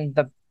buying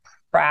the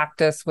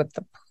practice with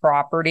the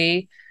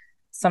property,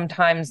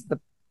 sometimes the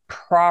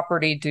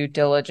property due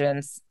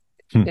diligence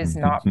is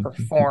not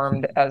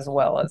performed as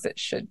well as it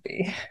should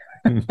be.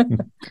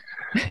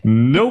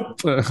 Nope.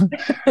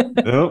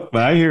 Nope.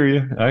 I hear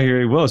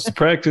you. Well, it's the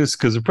practice,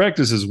 because the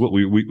practice is what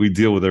we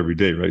deal with every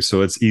day, right?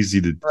 So it's easy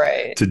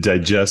to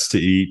digest, to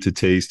eat, to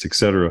taste,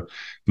 etc.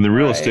 And the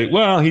real estate,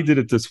 well, he did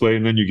it this way,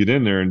 and then you get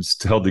in there and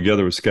it's held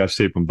together with Scotch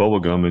tape and bubble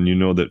gum, and you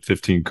know that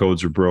 15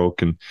 codes are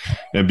broke, and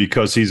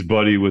because he's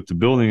buddy with the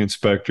building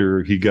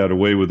inspector, he got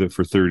away with it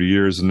for 30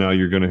 years, and now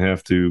you're going to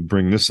have to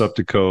bring this up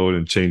to code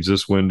and change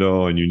this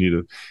window, and you need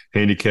a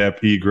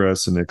handicap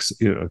egress, and et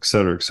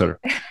cetera, et cetera.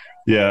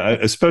 Yeah,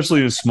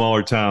 especially in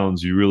smaller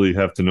towns, you really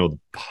have to know the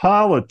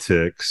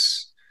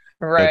politics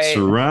that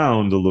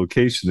surround the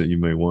location that you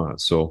may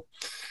want. So,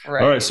 all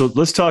right, so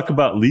let's talk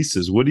about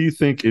leases. What do you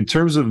think, in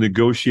terms of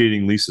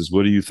negotiating leases,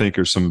 what do you think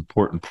are some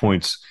important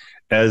points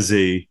as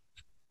a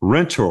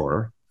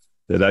renter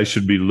that I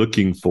should be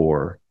looking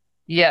for?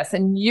 Yes,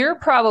 and you're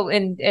probably,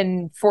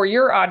 and for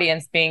your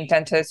audience being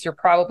dentists, you're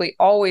probably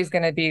always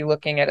going to be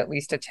looking at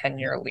least a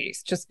 10-year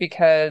lease, just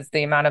because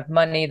the amount of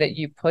money that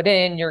you put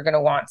in, you're going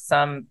to want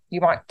you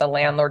want the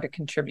landlord to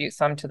contribute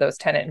some to those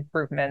tenant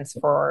improvements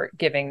for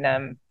giving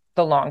them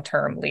the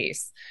long-term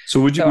lease. So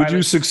would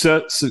you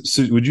suggest a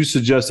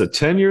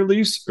 10-year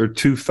lease, or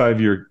 2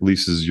 5-year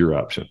leases is your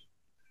option?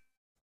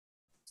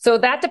 So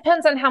that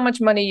depends on how much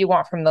money you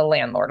want from the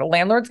landlord. A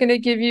landlord's going to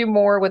give you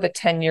more with a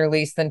 10-year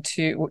lease than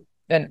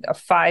a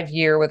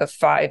 5-year with a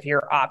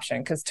 5-year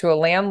option, because to a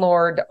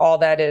landlord, all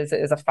that is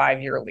a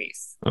 5-year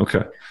lease.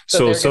 Okay.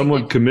 So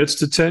someone commits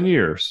to 10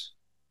 years,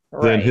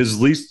 then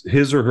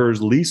his or her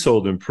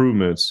leasehold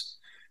improvements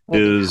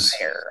is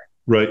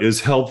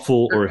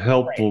helpful or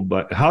helpful.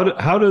 But how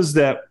does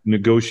that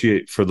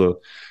negotiate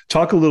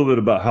talk a little bit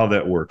about how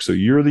that works? So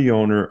you're the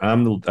owner,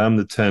 I'm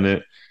the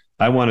tenant.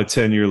 I want a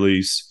 10-year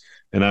lease,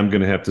 and I'm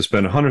going to have to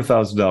spend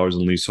 $100,000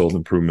 in leasehold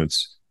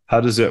improvements. How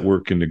does that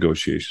work in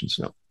negotiations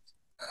now?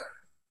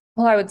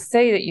 Well, I would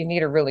say that you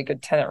need a really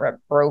good tenant rep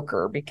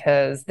broker,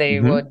 because they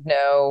would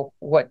know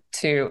what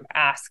to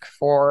ask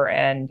for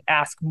and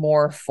ask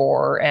more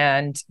for.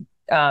 And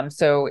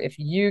so if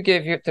you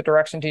give the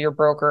direction to your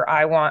broker,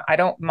 I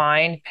don't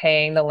mind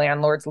paying the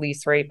landlord's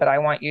lease rate, but I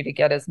want you to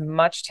get as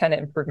much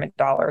tenant improvement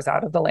dollars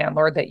out of the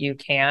landlord that you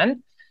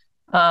can.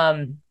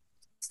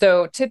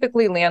 So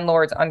typically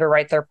landlords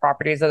underwrite their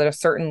properties at a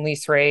certain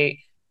lease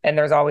rate, and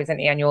there's always an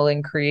annual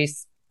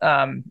increase.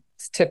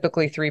 It's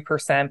typically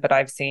 3%, but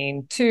I've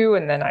seen 2,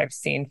 and then I've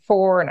seen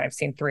 4, and I've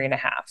seen 3.5.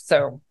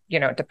 So,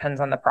 it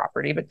depends on the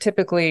property, but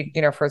typically,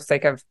 for the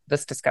sake of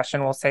this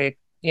discussion, we'll say,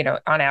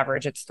 on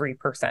average, it's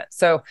 3%.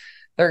 So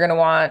they're going to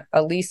want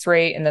a lease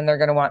rate, and then they're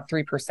going to want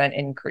 3%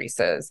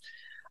 increases.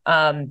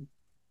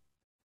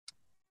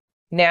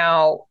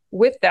 Now,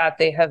 with that,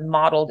 they have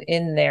modeled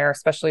in there,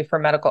 especially for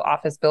medical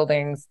office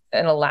buildings,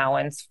 an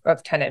allowance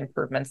of tenant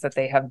improvements that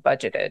they have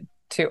budgeted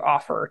to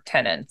offer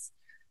tenants.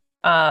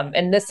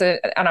 And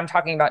I'm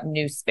talking about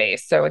new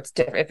space. So it's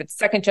different. If it's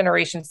second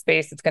generation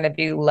space, it's going to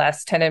be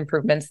less tenant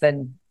improvements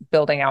than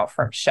building out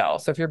from shell.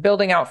 So if you're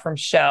building out from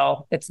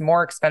shell, it's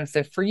more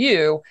expensive for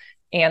you,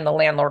 and the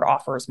landlord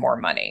offers more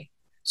money.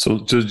 So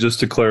just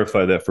to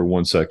clarify that for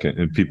 1 second,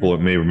 and people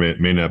that may or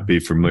may not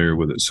be familiar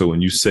with it. So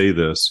when you say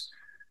this,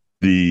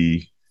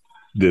 the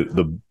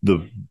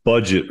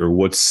budget, or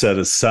what's set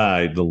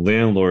aside, the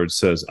landlord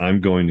says,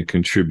 I'm going to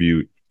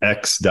contribute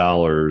X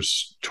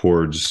dollars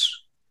towards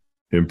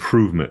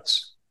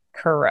improvements.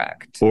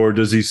 Correct. Or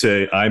does he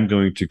say, I'm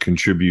going to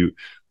contribute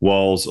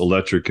walls,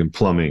 electric, and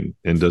plumbing,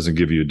 and doesn't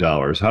give you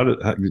dollars?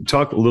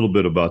 Talk a little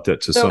bit about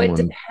that to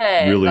someone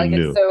really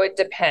new. So it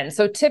depends.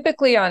 So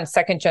typically on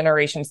second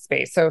generation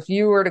space. So if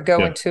you were to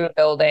go into a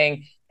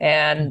building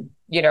and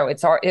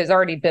it's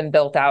already been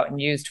built out and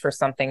used for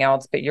something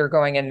else, but you're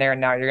going in there and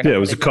now you're going to. Yeah, it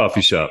was a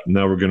coffee shop.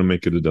 Now we're going to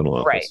make it a dental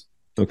office. Right.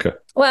 Okay.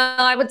 Well,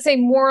 I would say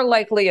more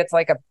likely it's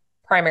like a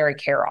primary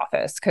care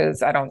office,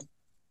 because I don't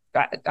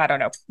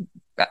know.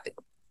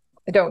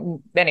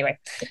 Anyway.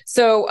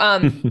 So,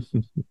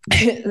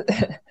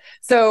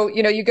 so,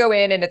 you go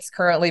in and it's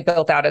currently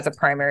built out as a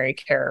primary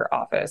care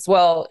office.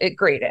 Well,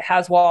 great. It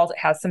has walls, it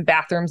has some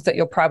bathrooms that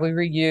you'll probably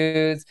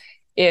reuse.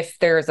 If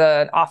there's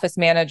an office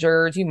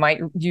manager, you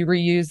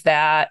reuse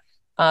that.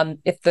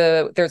 If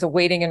there's a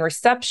waiting and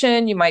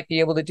reception, you might be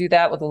able to do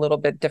that with a little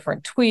bit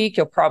different tweak.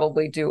 You'll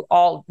probably do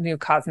all new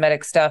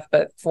cosmetic stuff,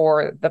 but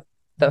for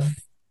the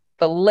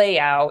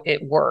layout,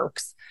 it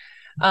works.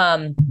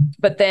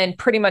 But then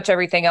pretty much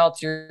everything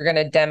else you're going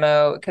to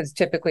demo, because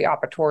typically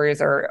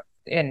operatories are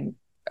in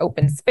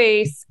open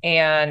space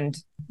and,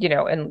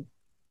 and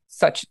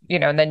such,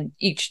 and then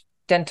each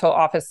dental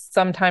office,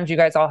 sometimes you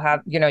guys all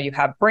have, you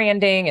have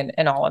branding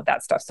and all of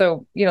that stuff.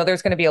 So,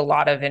 there's going to be a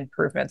lot of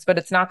improvements, but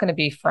it's not going to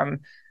be from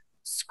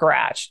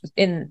scratch.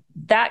 In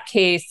that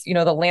case,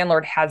 the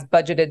landlord has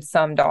budgeted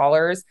some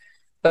dollars,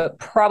 but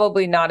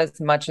probably not as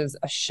much as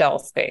a shell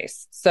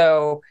space.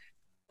 So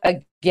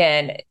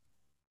again,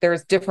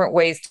 there's different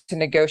ways to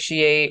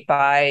negotiate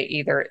by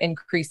either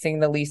increasing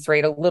the lease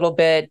rate a little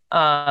bit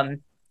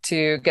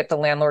to get the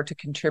landlord to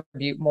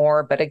contribute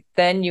more. But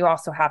then you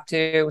also have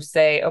to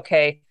say,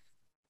 okay,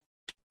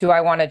 do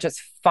I want to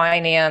just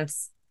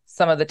finance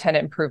some of the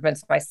tenant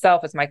improvements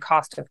myself? Is my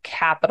cost of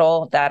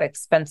capital that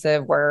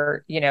expensive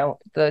where,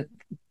 the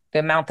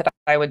amount that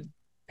I would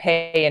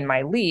pay in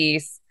my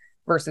lease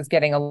versus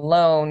getting a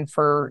loan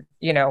for,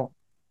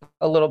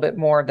 a little bit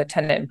more of the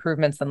tenant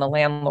improvements than the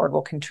landlord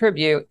will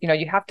contribute?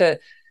 You have to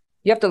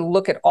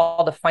look at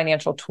all the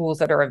financial tools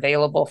that are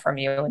available from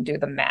you and do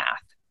the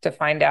math to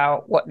find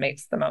out what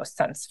makes the most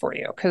sense for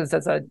you. Because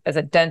as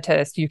a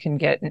dentist, you can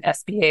get an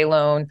SBA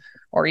loan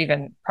or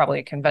even probably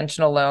a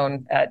conventional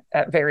loan at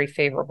very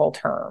favorable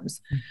terms.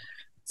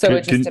 So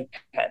it just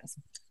depends.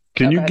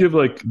 Can you give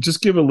a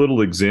little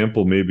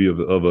example maybe of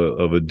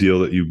a deal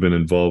that you've been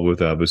involved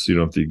with? Obviously, you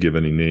don't have to give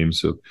any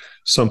names of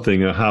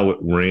something, how it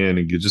ran,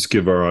 and just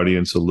give our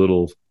audience a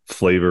little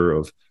flavor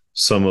of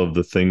some of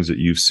the things that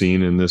you've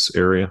seen in this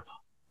area.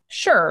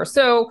 Sure.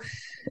 So,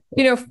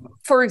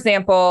 for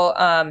example,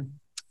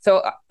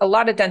 so a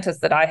lot of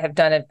dentists that I have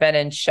done have been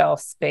in shell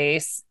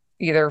space,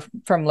 either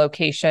from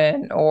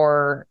location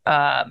or,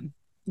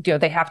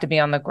 they have to be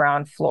on the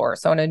ground floor.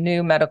 So in a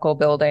new medical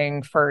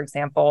building, for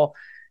example,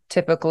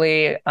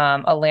 typically,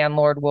 a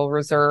landlord will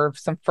reserve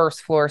some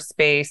first floor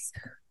space,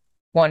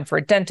 one for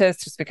a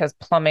dentist, just because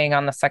plumbing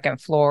on the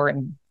second floor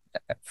and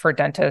for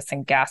dentists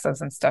and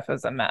gases and stuff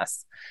is a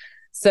mess.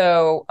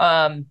 So,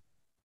 a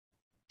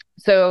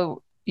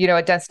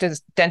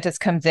dentist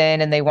comes in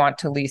and they want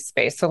to lease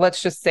space. So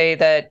let's just say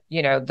that,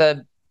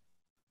 the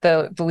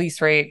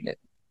lease rate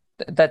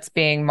that's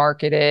being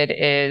marketed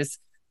is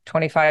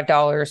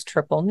 $25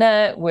 triple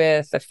net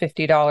with a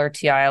 $50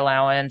 TI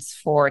allowance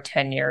for a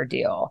 10-year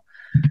deal.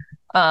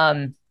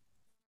 But,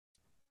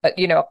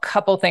 a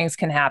couple things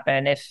can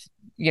happen. If,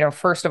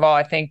 first of all,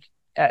 I think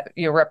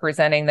you're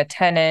representing the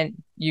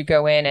tenant, you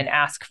go in and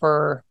ask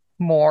for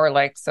more,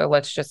 so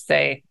let's just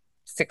say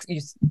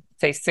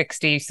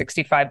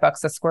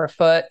 $65 a square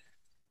foot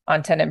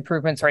on tenant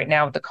improvements right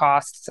now with the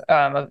costs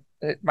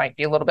it might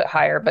be a little bit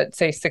higher, but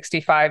say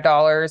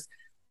 $65.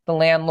 The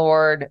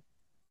landlord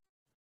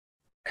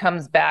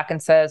comes back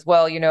and says,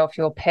 well, if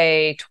you'll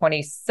pay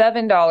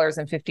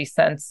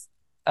 $27.50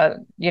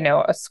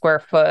 a square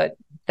foot,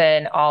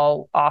 then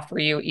I'll offer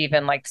you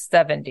even like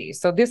 70.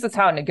 So this is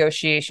how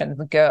negotiations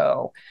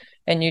go.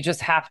 And you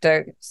just have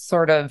to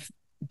sort of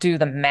do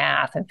the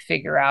math and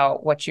figure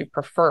out what you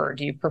prefer.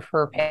 Do you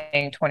prefer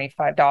paying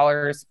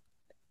 $25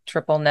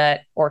 triple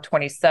net or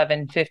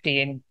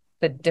 $27.50? And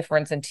the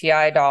difference in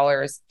TI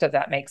dollars, does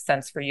that make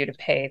sense for you to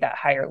pay that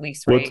higher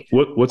lease rate?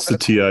 What's the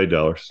TI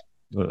dollars?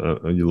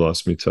 You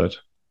lost me, Ted.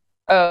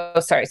 Oh,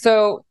 sorry.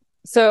 So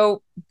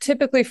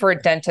typically for a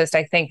dentist,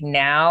 I think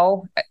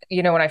now,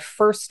 when I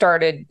first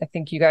started, I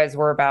think you guys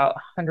were about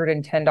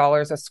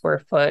 $110 a square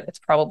foot. It's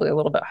probably a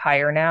little bit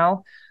higher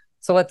now.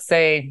 So let's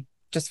say,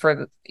 just for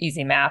the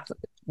easy math,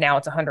 now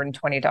it's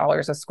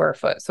 $120 a square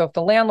foot. So if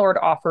the landlord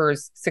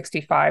offers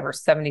 $65 or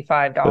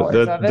 $75 of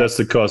it, that's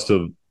the cost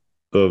of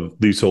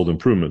leasehold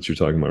improvements you're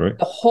talking about, right?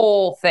 The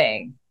whole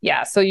thing.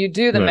 Yeah. So you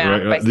do the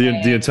math. By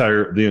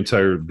the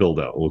entire build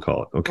out, we'll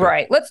call it. Okay.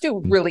 Right. Let's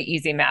do really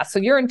easy math. So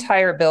your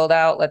entire build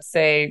out, let's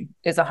say,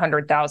 is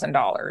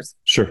 $100,000.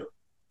 Sure.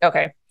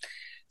 Okay.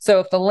 So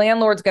if the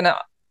landlord's going to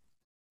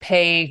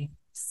pay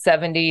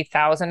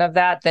 $70,000 of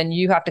that, then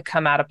you have to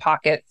come out of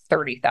pocket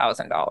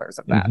 $30,000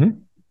 of that. Mm-hmm.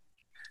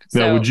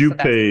 Now, would you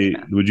pay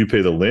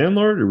the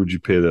landlord or would you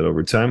pay that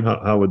over time?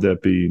 How would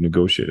that be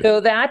negotiated?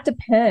 So that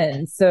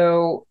depends.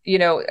 So,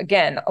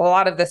 again, a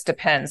lot of this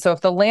depends. So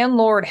if the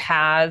landlord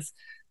has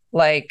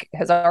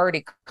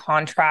already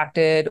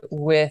contracted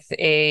with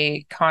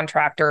a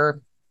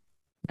contractor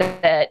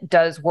that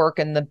does work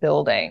in the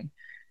building,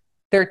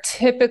 they're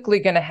typically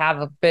going to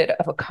have a bit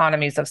of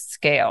economies of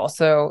scale.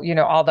 So,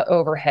 all the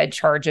overhead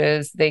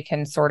charges, they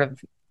can sort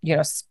of,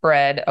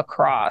 spread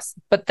across.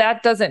 But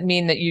that doesn't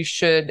mean that you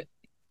should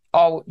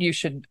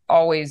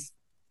always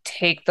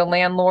take the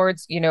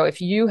landlords,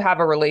 if you have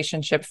a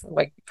relationship,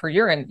 like for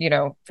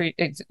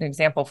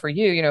example, for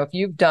you, if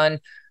you've done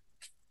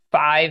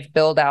 5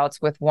 build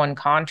outs with one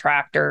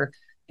contractor,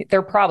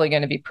 they're probably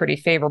going to be pretty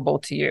favorable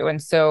to you.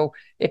 And so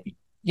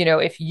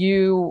if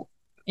you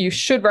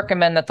should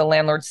recommend that the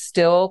landlord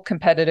still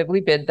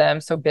competitively bid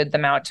them. So bid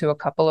them out to a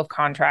couple of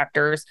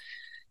contractors.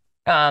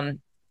 And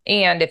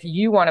if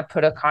you want to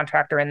put a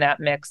contractor in that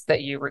mix,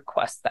 that you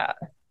request that.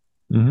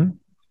 Mm-hmm.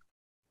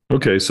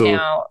 Okay, so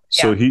now,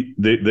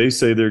 they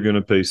say they're going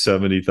to pay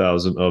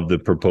 70,000 of the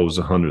proposed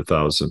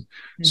 100,000.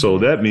 Mm-hmm. So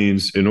that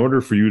means in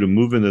order for you to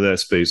move into that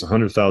space,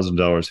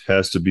 $100,000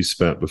 has to be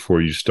spent before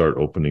you start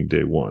opening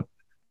day one,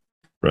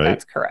 right?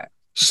 That's correct.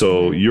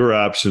 So your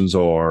options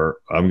are: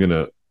 I'm going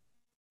to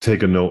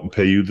take a note and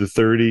pay you the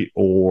 30,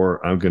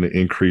 or I'm going to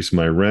increase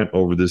my rent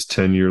over this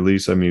 10-year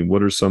lease. I mean,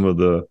 what are some of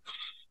the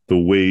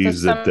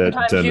ways that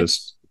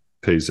dentist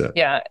pays that?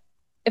 Yeah.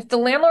 If the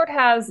landlord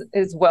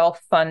is well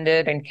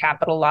funded and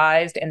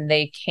capitalized, and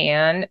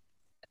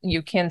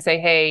you can say,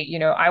 hey,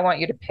 I want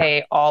you to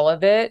pay all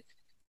of it.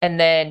 And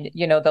then,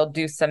 they'll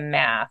do some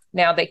math.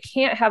 Now, they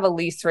can't have a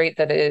lease rate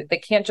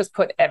they can't just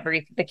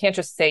they can't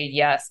just say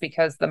yes,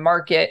 because the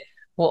market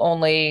will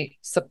only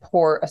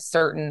support a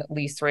certain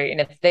lease rate. And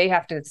if they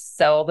have to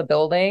sell the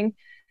building,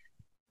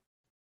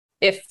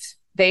 if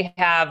they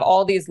have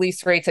all these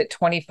lease rates at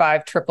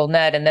 25 triple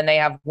net, and then they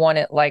have one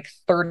at like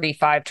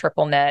 35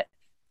 triple net,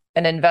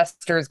 an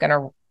investor is going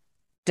to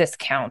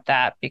discount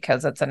that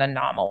because it's an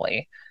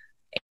anomaly.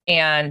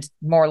 And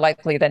more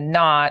likely than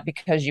not,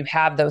 because you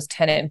have those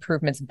tenant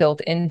improvements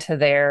built into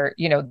there,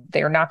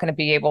 they're not going to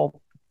be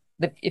able,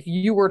 if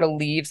you were to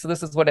leave, so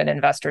this is what an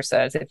investor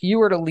says, if you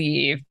were to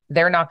leave,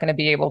 they're not going to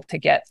be able to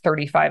get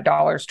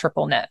 $35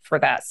 triple net for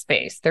that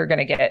space. They're going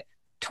to get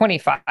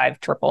 25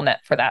 triple net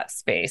for that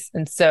space.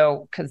 And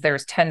so, because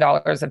there's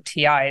 $10 of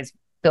TIs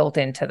built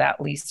into that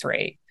lease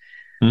rate.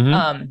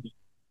 Mm-hmm.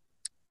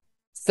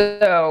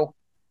 So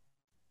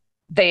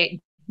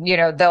they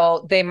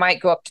might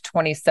go up to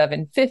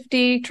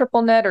 27.50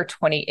 triple net or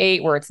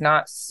 28, where it's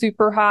not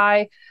super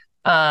high.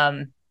 But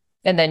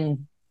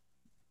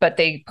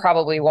they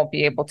probably won't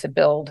be able to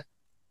build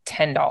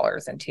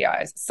 $10 in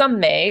TIs. Some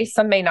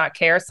may not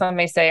care. Some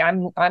may say,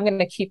 I'm going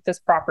to keep this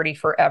property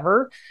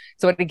forever.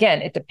 So it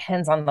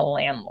depends on the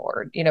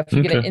landlord. If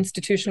you get an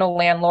institutional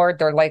landlord,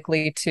 they're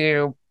likely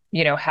to,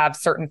 have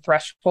certain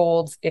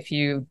thresholds. If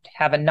you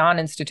have a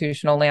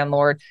non-institutional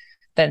landlord,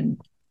 then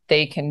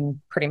they can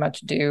pretty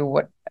much do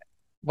what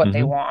mm-hmm.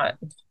 they want.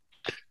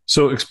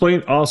 So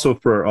explain also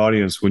for our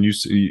audience, when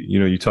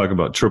you talk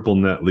about triple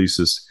net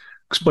leases,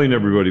 explain to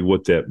everybody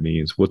what that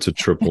means. What's a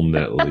triple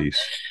net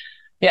lease?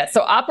 Yeah.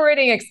 So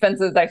operating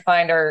expenses, I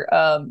find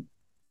are,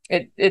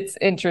 it's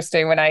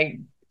interesting when I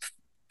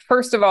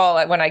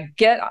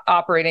get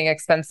operating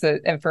expense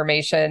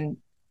information,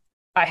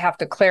 I have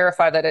to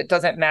clarify that it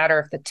doesn't matter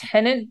if the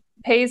tenant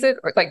pays it,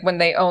 or like when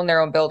they own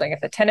their own building, if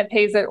the tenant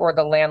pays it or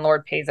the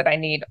landlord pays it. I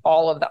need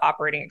all of the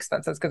operating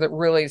expenses, because it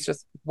really is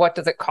just, what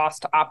does it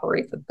cost to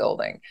operate the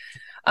building?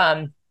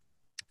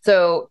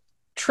 So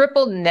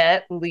triple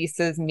net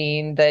leases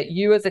mean that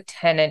you as a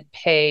tenant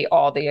pay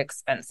all the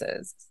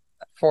expenses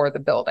for the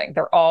building.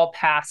 They're all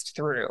passed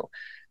through.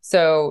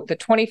 So the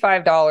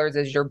 $25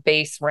 is your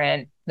base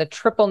rent. The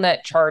triple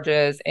net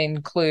charges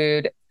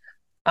include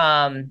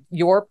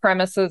your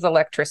premises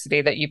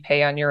electricity that you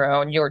pay on your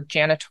own, your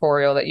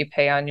janitorial that you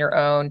pay on your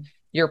own,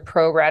 your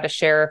pro rata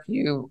share if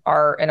you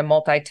are in a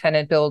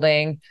multi-tenant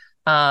building,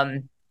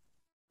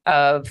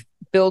 of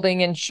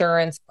building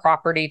insurance,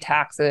 property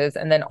taxes,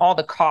 and then all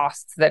the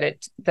costs that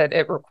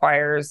it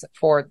requires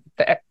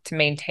to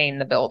maintain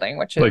the building,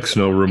 which is like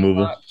snow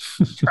removal,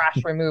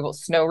 trash removal,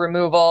 snow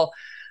removal,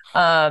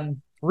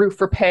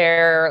 roof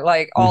repair,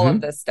 like all mm-hmm.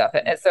 of this stuff.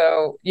 And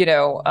so,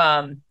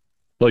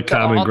 like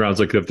common grounds,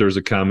 like if there's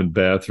a common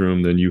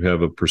bathroom, then you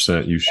have a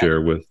percent you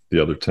share with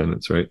the other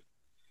tenants, right?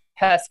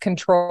 Pest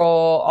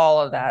control,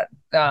 all of that.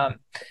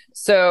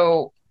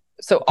 So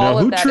all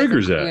of that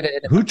triggers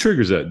that? Who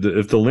triggers that?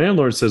 If the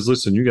landlord says,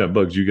 listen, you got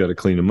bugs, you got to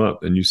clean them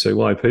up, and you say,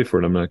 well, I pay for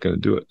it, I'm not going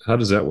to do it. How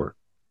does that work?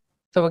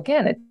 So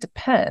again, it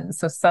depends.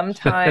 So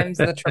sometimes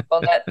the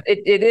triple net,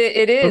 it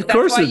is. Of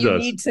course it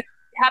does.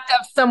 You have to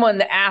have someone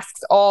that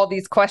asks all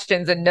these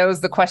questions and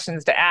knows the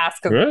questions to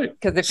ask. Right.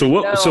 Because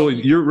so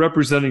you're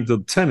representing the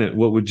tenant.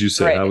 What would you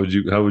say? Right. How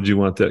would you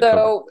want that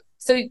covered?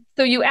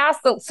 So you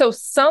ask so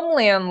some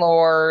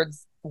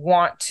landlords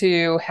want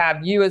to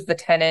have you as the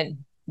tenant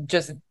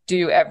just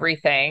do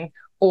everything,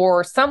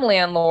 or some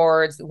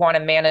landlords want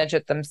to manage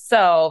it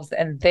themselves,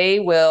 and they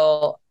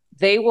will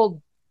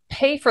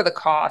pay for the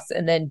costs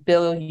and then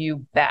bill you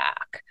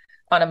back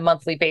on a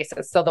monthly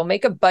basis. So they'll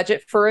make a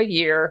budget for a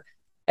year.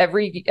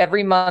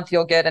 Every month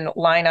you'll get a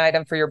line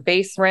item for your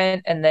base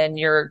rent and then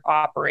your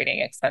operating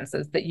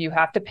expenses that you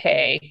have to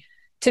pay.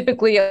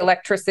 Typically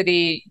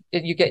electricity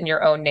you get in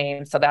your own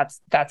name, so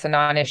that's a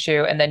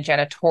non-issue. And then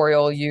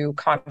janitorial, you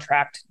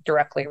contract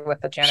directly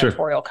with the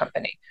janitorial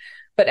company.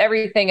 But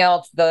everything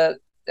else,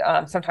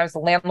 sometimes the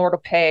landlord will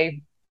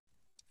pay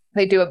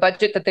They do a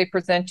budget that they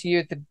present to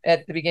you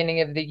at the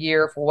beginning of the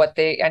year for what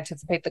they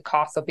anticipate the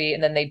cost will be,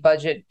 and then they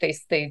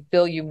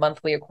bill you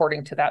monthly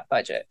according to that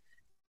budget.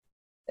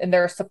 And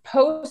they're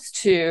supposed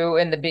to,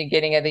 in the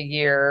beginning of the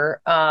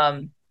year,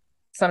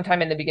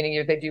 sometime in the beginning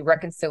of the year, they do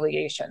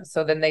reconciliation.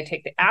 So then they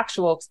take the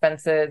actual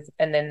expenses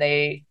and then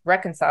they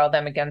reconcile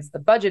them against the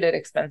budgeted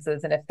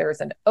expenses. And if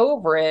there's an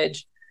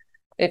overage,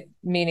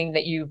 meaning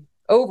that you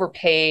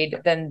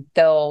overpaid, then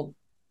they'll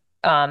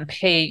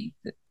pay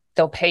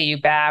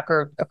you back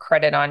or a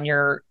credit on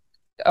your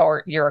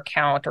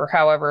account, or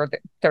however.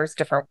 There's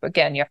different,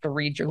 again, you have to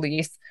read your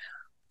lease.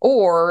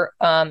 Or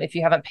if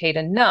you haven't paid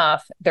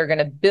enough, they're going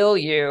to bill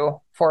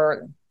you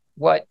for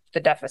what the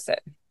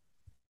deficit.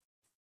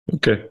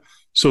 Okay.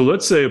 So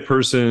let's say a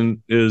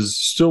person is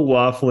still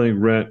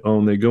waffling rent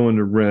own. They go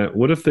into rent.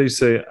 What if they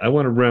say, I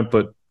want to rent,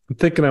 but I'm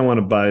thinking I want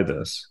to buy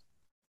this?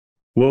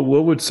 What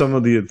would some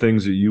of the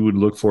things that you would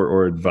look for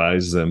or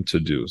advise them to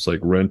do? It's like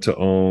rent to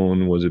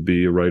own. Would it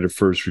be a right of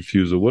first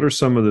refusal? What are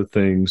some of the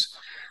things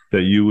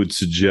that you would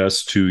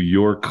suggest to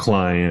your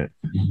client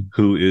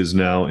who is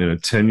now in a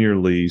 10-year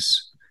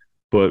lease,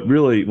 but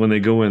really when they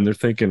go in, they're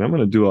thinking, I'm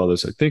going to do all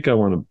this. I think I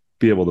want to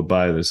be able to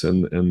buy this.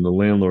 And the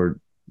landlord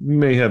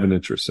may have an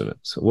interest in it.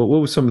 So what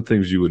were some of the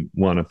things you would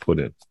want to put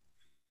in?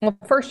 Well,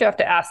 first you have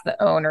to ask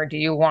the owner, do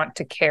you want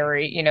to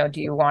carry,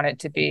 do you want it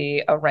to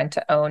be a rent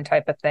to own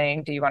type of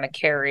thing? Do you want to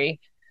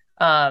carry?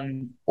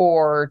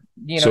 Or,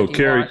 so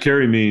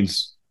carry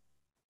means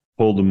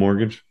hold the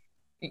mortgage?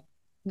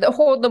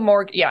 Hold the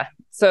mortgage. Yeah.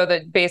 So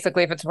that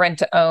basically if it's rent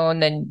to own,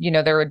 then,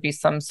 there would be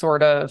some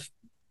sort of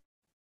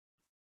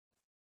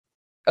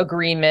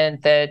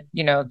agreement that,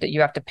 that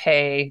you have to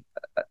pay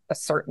a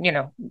certain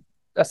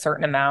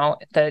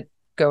amount that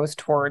goes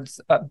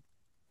towards a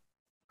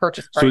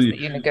purchase price that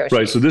you negotiate.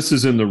 Right. So this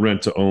is in the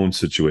rent to own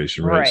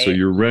situation, right? So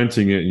you're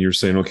renting it and you're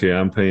saying, okay,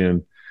 I'm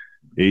paying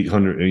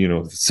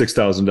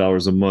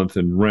 $6,000 a month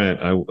in rent.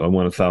 I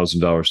want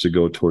 $1,000 to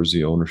go towards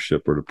the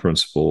ownership or the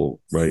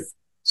principal, right?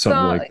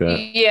 Something like that.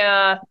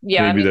 Yeah.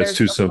 Maybe that's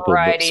too simple,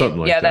 but something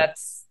like that.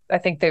 I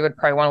think they would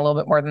probably want a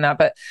little bit more than that,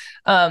 but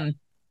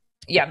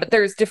but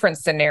there's different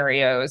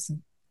scenarios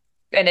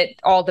and it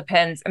all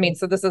depends. I mean,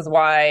 so this is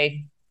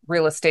why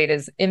real estate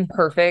is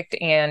imperfect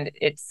and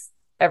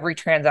every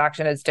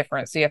transaction is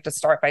different. So you have to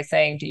start by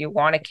saying, do you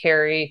want to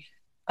carry,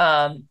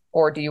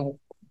 or do you,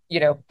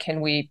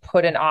 can we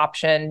put an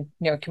option,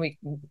 can we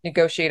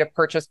negotiate a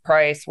purchase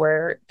price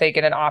where they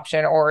get an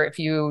option? Or if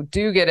you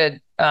do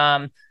get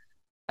an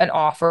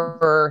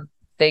offer,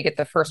 they get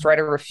the first right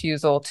of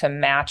refusal to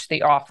match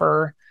the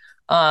offer.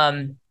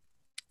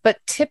 But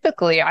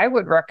typically I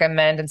would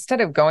recommend,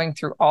 instead of going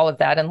through all of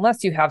that,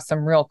 unless you have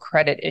some real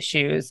credit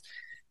issues,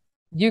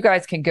 you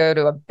guys can go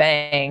to a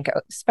bank,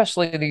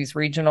 especially these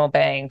regional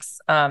banks,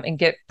 and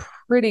get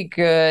pretty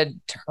good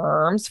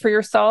terms for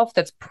yourself.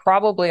 That's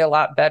probably a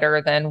lot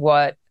better than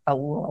what a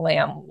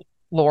landlord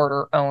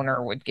or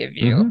owner would give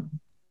you. Mm-hmm.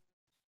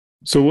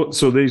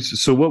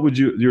 So what would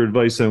your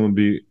advice then would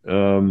be?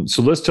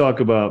 So let's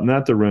talk about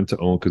not the rent to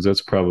own, because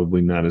that's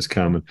probably not as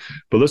common,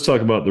 but let's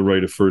talk about the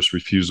right of first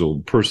refusal.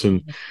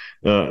 Person,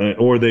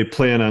 or they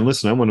plan on,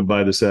 listen, I want to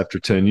buy this after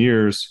 10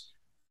 years.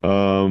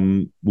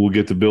 We'll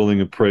get the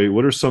building appraised.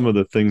 What are some of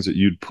the things that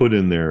you'd put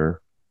in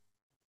there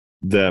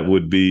that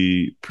would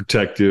be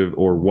protective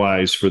or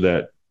wise for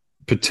that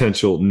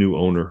potential new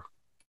owner?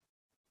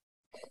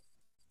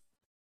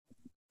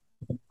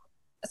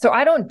 So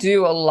I don't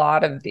do a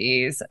lot of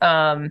these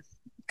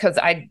because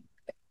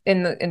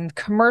in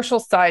commercial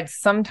side,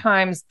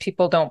 sometimes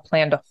people don't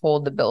plan to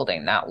hold the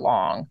building that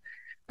long.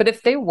 But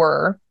if they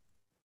were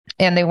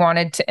and they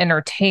wanted to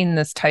entertain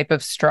this type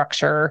of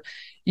structure,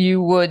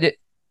 you would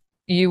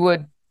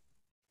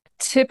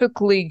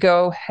typically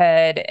go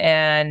ahead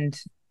and,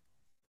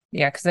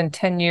 because in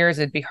 10 years,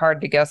 it'd be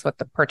hard to guess what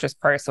the purchase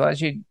price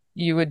was.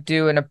 You would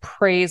do an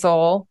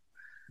appraisal.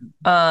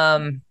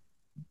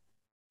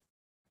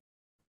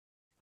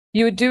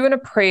 You would do an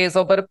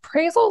appraisal, but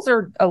appraisals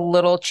are a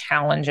little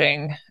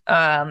challenging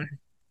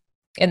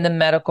in the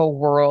medical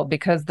world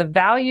because the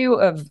value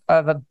of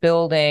a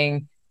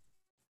building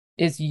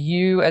is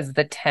you as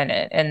the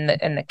tenant and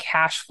the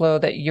cash flow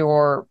that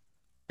you're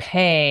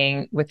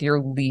paying with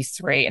your lease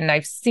rate. And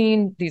I've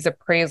seen these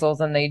appraisals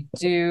and they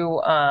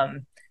do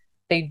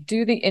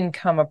the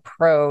income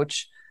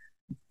approach.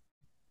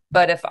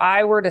 But if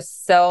I were to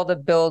sell the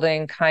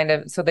building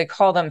so they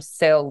call them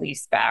sale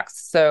leasebacks.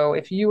 So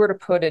if you were to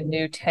put a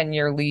new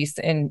 10-year lease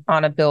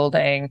on a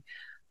building,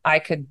 I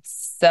could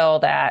sell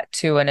that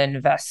to an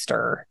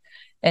investor.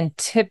 And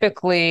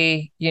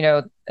typically,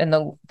 and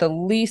the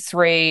lease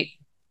rate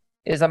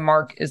is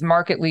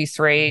market lease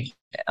rate.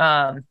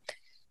 But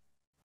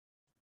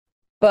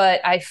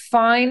I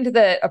find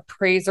that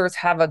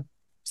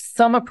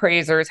some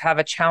appraisers have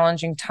a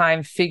challenging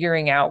time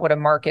figuring out what a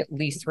market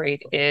lease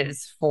rate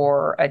is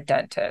for a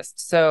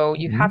dentist. So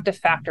you have to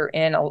factor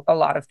in a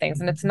lot of things,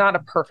 and it's not a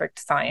perfect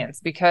science,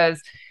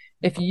 because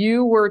if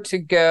you were to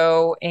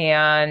go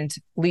and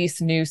lease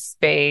new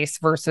space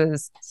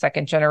versus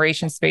second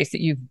generation space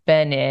that you've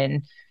been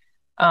in,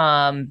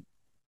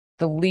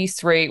 the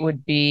lease rate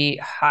would be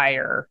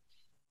higher.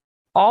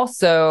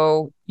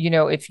 Also,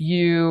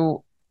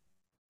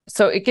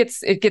 so it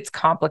gets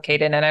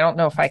complicated, and I don't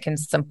know if I can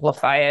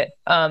simplify it,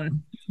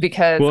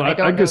 because Well, I I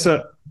don't guess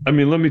know. let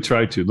me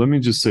try to. Let me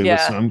just say, Yeah.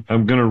 listen,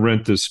 I'm going to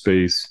rent this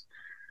space.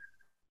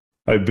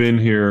 I've been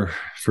here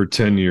for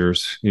 10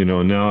 years,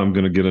 now I'm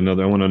going to get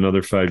I want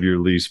another 5-year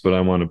lease, but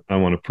I want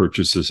to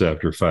purchase this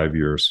after 5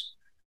 years.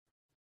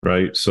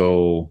 Right.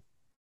 So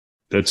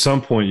at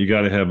some point you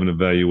got to have an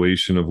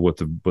evaluation of what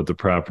the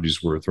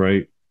property's worth.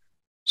 Right.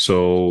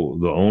 So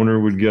the owner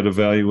would get a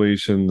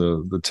valuation,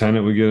 the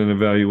tenant would get an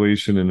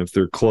evaluation. And if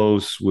they're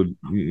close would,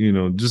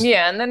 just.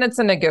 Yeah. And then it's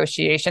a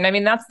negotiation. I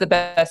mean, that's the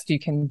best you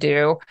can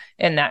do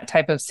in that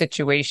type of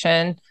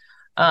situation.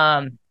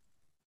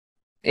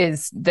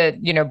 Is that,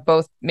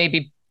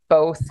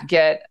 both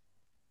get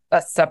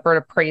a separate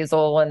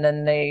appraisal, and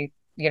then they,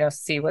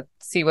 see what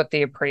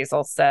the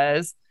appraisal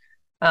says.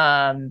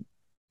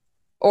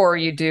 Or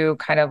you do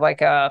kind of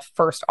like a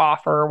first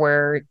offer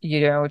where,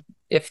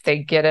 if they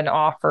get an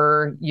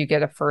offer, you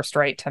get a first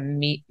right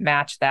to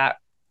match that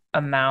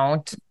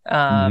amount,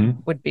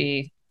 would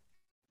be,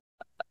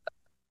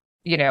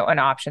 an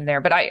option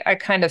there. But I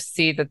kind of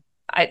see that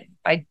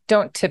I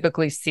don't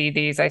typically see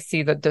these. I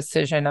see the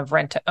decision of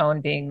rent to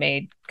own being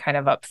made kind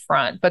of up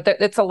front, but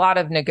it's a lot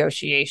of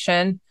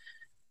negotiation.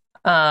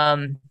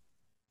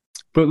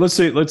 But let's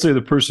say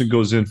the person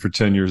goes in for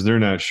 10 years. They're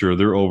not sure.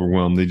 They're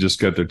overwhelmed. They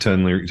just got their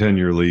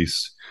 10-year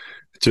lease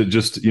to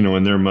just,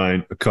 in their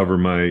mind, cover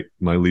my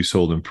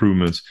leasehold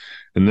improvements.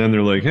 And then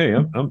they're like, hey,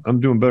 I'm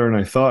doing better than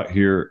I thought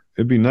here.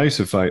 It'd be nice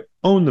if I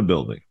own the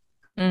building.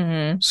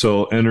 Mm-hmm.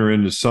 So enter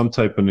into some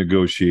type of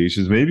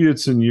negotiations. Maybe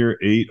it's in year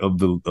 8 of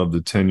the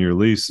 10-year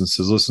lease and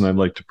says, listen, I'd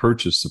like to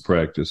purchase the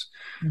practice.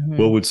 Mm-hmm.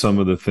 What would some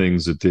of the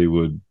things that they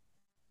would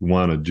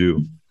want to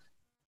do?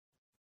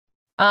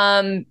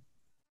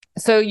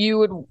 So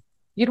you'd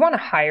want to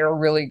hire a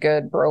really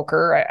good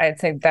broker. I'd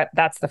say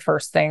that's the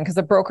first thing, because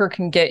a broker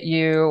can get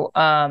you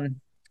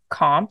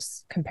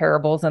comps,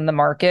 comparables in the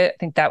market. I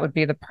think that would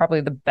be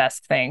probably the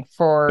best thing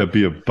for. That'd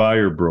be a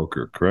buyer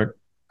broker, correct?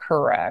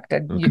 Correct.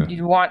 And Okay.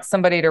 you want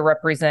somebody to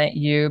represent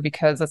you,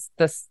 because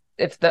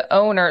if the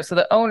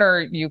owner,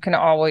 you can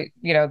always,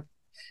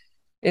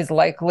 is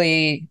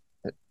likely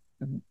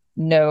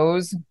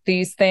knows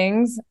these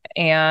things,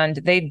 and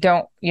they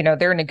don't,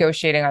 they're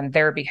negotiating on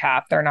their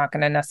behalf. They're not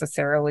going to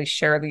necessarily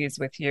share these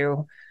with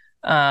you,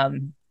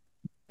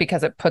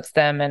 because it puts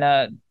them in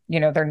a,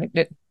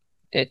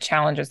 it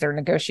challenges their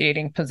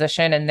negotiating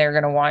position, and they're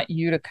going to want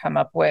you to come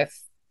up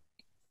with,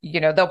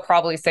 they'll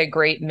probably say,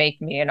 great, make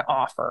me an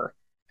offer.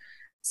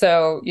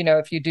 So,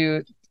 if you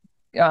do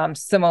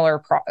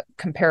similar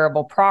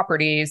comparable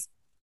properties,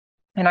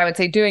 and I would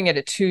say doing it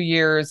at 2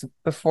 years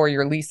before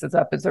your lease is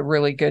up is a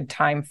really good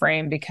time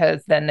frame,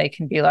 because then they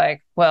can be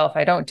like, well, if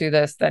I don't do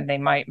this, then they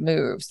might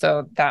move.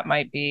 So that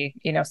might be,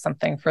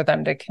 something for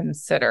them to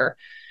consider.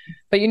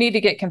 But you need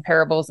to get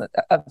comparables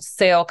of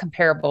sale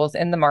comparables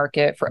in the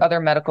market for other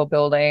medical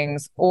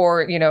buildings,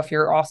 or, if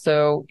you're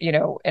also, in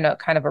a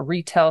kind of a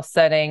retail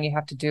setting, you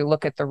have to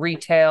look at the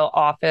retail,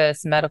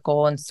 office,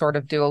 medical, and sort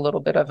of do a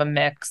little bit of a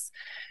mix,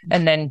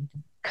 and then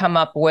come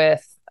up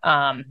with,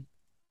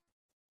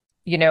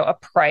 a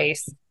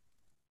price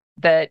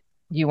that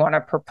you want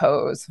to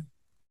propose.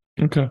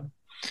 Okay.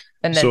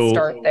 And then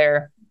start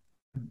there.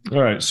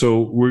 All right.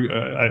 So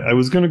I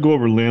was going to go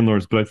over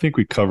landlords, but I think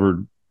we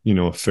covered,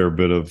 a fair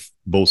bit of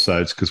both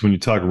sides, because when you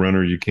talk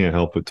renter, you can't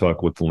help but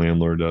talk what the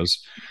landlord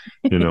does,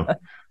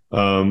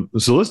 So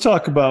let's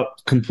talk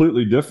about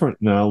completely different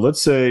now.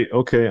 Let's say,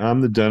 okay,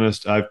 I'm the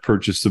dentist. I've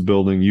purchased the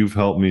building. You've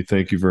helped me.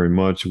 Thank you very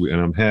much. And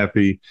I'm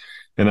happy.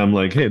 And I'm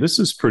like, hey, this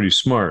is pretty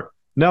smart.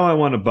 Now I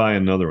want to buy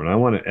another one. I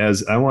want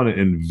to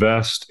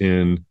invest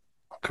in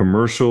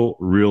commercial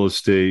real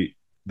estate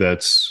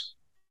that's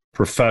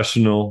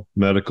professional,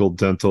 medical,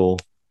 dental,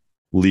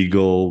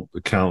 legal,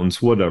 accountants,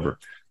 whatever.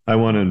 I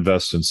want to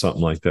invest in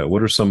something like that.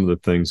 What are some of the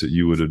things that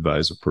you would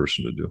advise a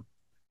person to do?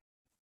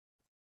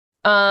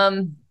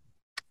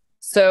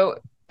 So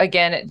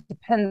again, it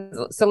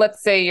depends. So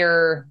let's say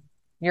you're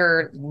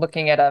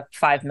looking at a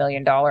 $5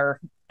 million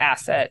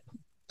asset,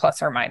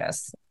 plus or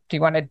minus. Do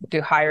you want to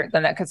do higher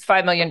than that? Because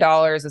 $5 million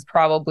is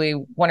probably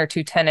 1 or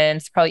 2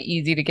 tenants, probably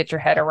easy to get your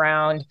head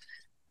around.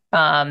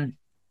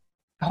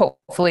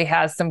 Hopefully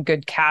has some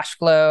good cash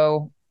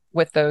flow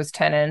with those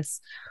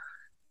tenants.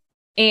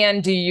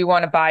 And do you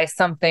want to buy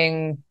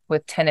something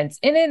with tenants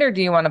in it, or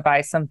do you want to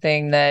buy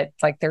something that,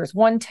 like, there's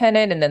one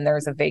tenant and then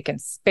there's a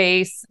vacant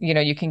space?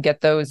 You can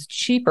get those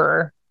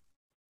cheaper,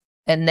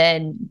 and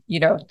then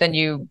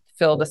you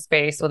fill the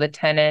space with a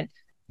tenant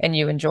and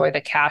you enjoy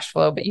the cash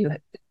flow, but you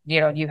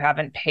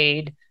haven't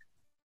paid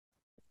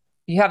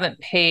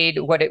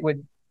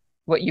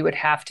what you would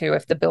have to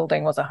if the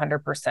building was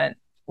 100%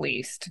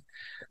 leased.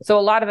 So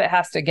a lot of it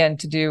has to, again,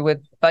 to do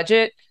with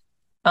budget,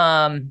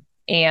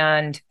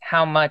 and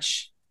how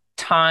much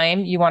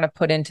time you want to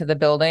put into the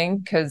building.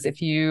 Because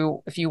if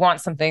you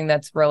want something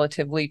that's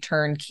relatively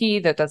turnkey,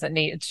 that doesn't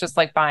need, it's just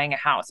like buying a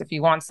house. If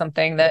you want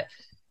something that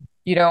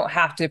you don't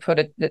have to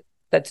put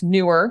that's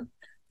newer.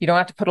 You don't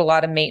have to put a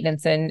lot of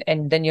maintenance in,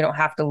 and then you don't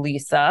have to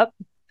lease up.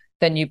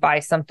 Then you buy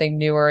something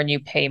newer and you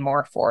pay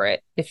more for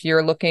it. If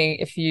you're looking,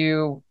 if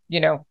you,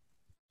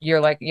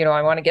 you're like,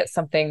 I want to get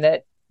something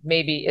that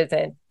maybe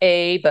isn't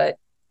A, but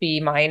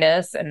B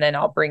minus, and then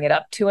I'll bring it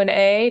up to an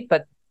A.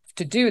 But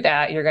to do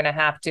that, you're going to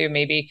have to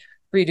maybe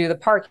redo the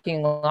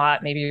parking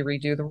lot, maybe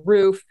redo the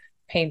roof,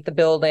 paint the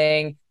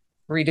building,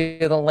 redo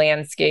the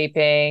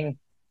landscaping.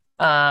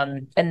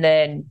 And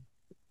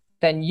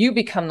then you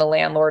become the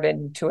landlord,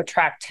 and to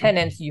attract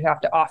tenants, you have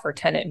to offer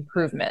tenant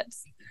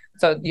improvements.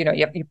 So,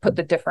 you put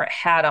the different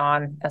hat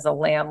on as a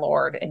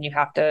landlord, and you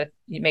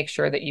make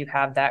sure that you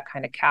have that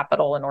kind of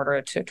capital in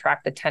order to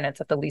attract the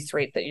tenants at the lease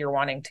rate that you're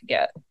wanting to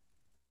get.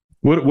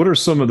 What are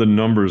some of the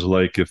numbers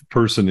like if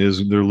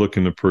they're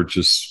looking to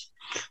purchase?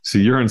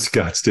 See, you're in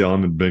Scottsdale,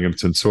 I'm in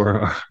Binghamton, so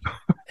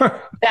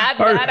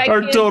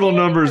our total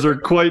numbers are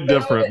quite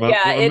different.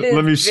 Yeah,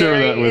 let me share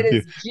that with you.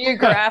 It is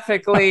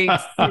geographically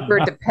super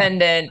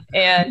dependent,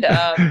 and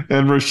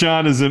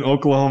Rashawn is in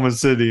Oklahoma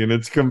City, and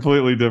it's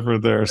completely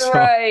different there. So.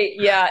 Right?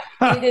 Yeah,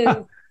 it is.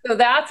 So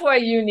that's why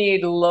you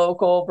need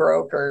local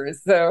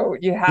brokers. So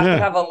you have to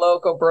have a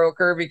local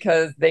broker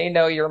because they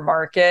know your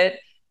market,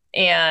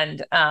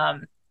 and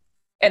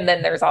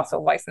then there's also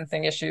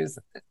licensing issues.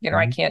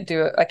 I can't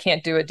do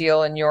a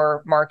deal in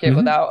your market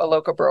without a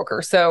local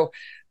broker. So,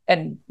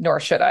 and nor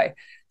should I.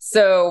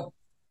 So,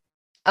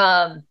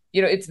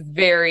 it's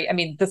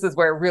this is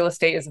where real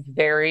estate is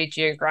very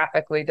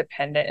geographically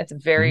dependent. It's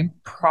very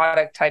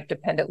product type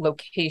dependent,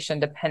 location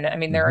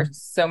dependent. There are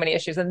so many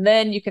issues. And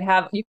then you can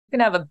have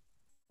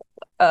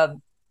a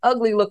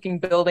ugly looking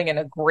building in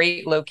a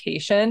great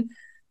location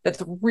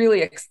that's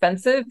really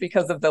expensive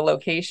because of the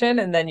location.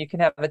 And then you can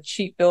have a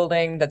cheap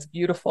building that's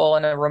beautiful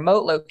in a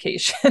remote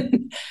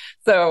location.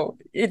 So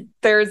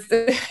there's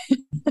the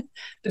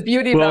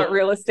beauty about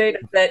real estate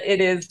is that it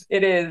is,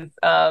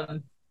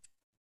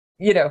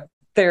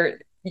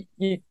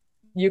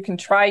 you can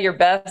try your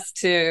best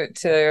to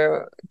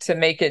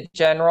make it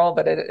general,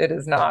 but it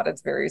is not.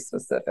 It's very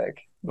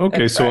specific.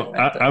 Okay, so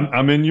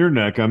I'm in your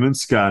neck. I'm in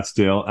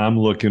Scottsdale. I'm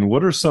looking.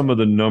 What are some of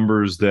the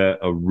numbers that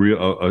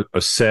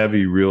a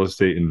savvy real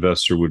estate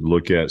investor would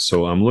look at?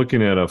 So I'm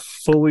looking at a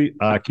fully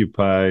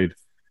occupied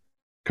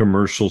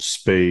commercial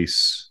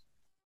space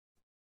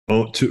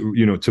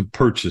to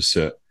purchase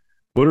it.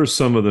 What are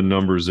some of the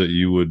numbers that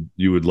you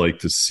would like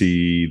to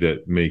see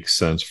that make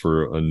sense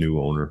for a new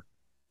owner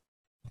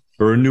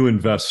or a new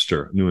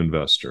investor?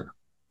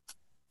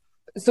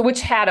 So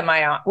which hat am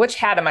I on? Which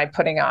hat am I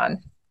putting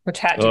on? Which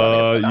hat do you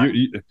want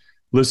me to put on?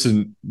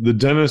 Listen, the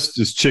dentist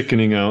is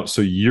chickening out,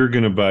 so you're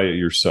going to buy it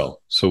yourself.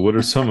 So what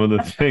are some of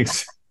the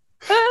things?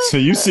 So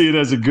you see it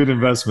as a good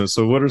investment.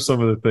 So what are some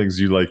of the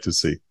things you like to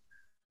see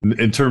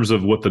in terms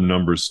of what the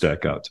numbers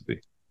stack out to be?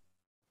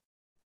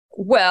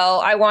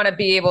 Well, I want to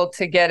be able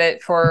to get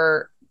it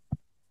for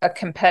a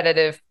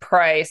competitive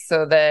price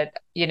so that,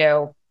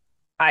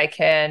 I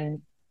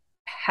can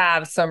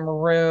have some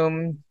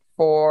room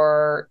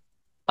for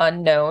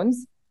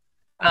unknowns.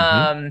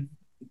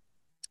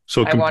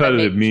 So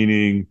competitive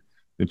meaning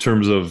in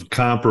terms of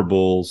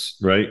comparables,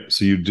 right?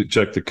 So you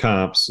check the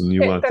comps and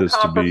you want this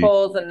to be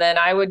comparables, and then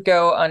I would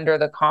go under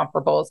the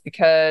comparables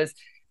because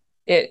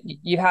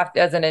you have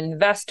to, as an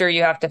investor,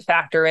 you have to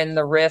factor in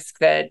the risk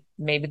that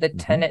maybe the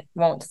tenant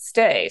won't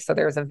stay. So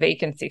there's a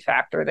vacancy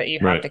factor that you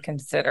have to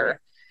consider.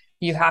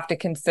 You have to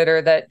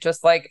consider that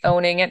just like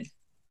owning it,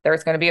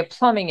 there's going to be a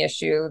plumbing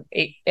issue.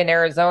 In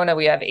Arizona,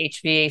 we have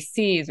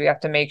HVACs. We have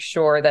to make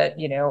sure that,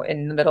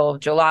 in the middle of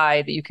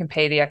July, that you can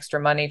pay the extra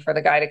money for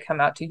the guy to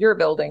come out to your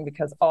building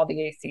because all the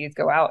ACs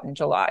go out in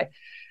July.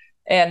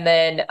 And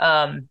then,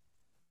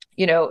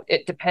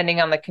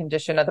 depending on the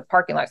condition of the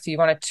parking lot. So you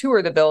want to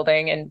tour the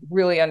building and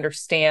really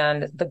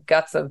understand the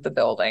guts of the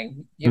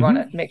building. You want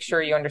to make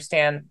sure you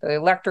understand the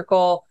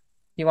electrical.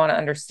 You want to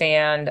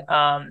understand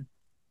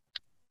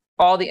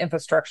all the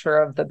infrastructure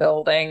of the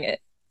building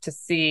to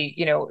see,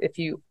 if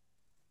you,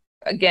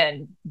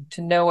 again,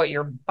 to know what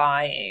you're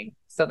buying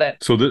so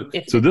that. So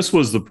this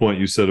was the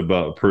point you said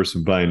about a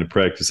person buying a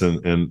practice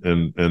and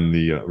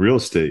the real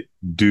estate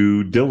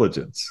due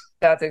diligence.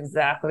 That's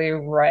exactly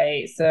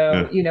right.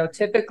 So,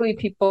 typically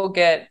people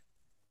get,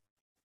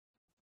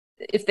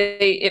 if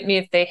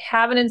they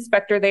have an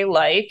inspector they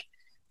like,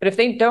 but if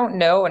they don't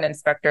know an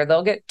inspector,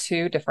 they'll get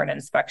 2 different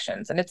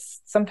inspections. And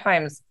it's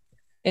sometimes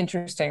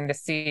interesting to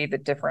see the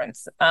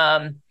difference.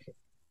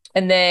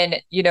 And then,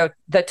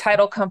 the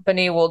title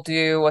company will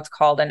do what's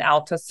called an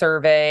ALTA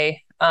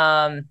survey.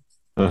 If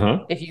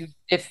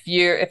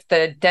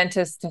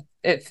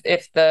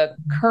the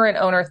current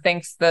owner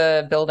thinks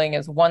the building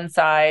is one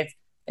size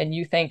and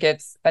you think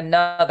it's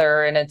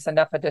another, and it's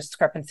enough a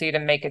discrepancy to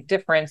make a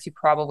difference, you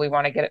probably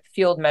want to get it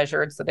field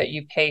measured so that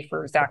you pay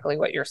for exactly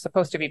what you're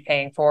supposed to be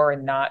paying for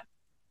and not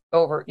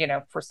over,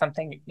 for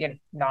something,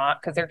 not,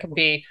 because there can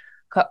be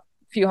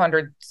few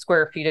hundred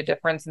square feet of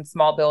difference in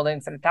small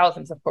buildings and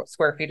thousands of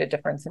square feet of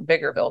difference in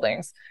bigger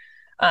buildings.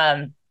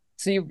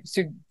 So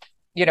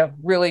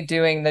really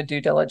doing the due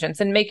diligence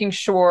and making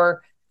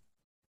sure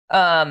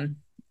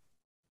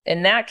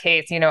in that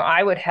case,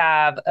 I would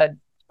have a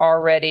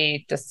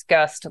already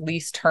discussed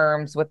lease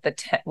terms with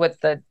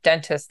the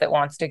dentist that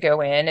wants to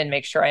go in and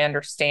make sure I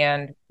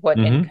understand what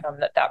income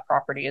that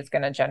property is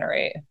going to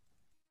generate.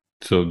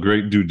 So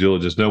great due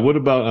diligence. Now, what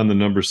about on the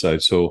number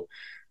side? So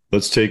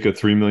let's take a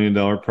 $3 million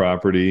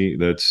property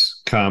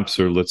that's comps,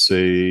 or let's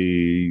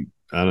say,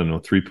 I don't know,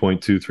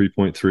 3.2,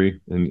 3.3,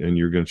 and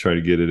you're going to try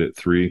to get it at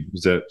 3.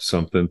 Is that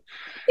something?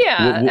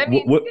 Yeah.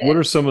 What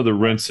are some of the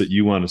rents that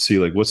you want to see?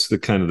 Like, what's the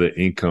kind of the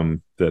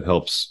income that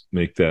helps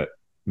make that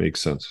make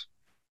sense?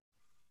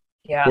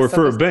 Yeah. Or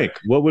for a bank,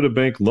 what would a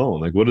bank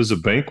loan? Like, what does a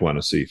bank want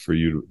to see for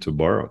you to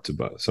borrow to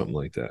buy something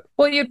like that?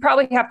 Well, you'd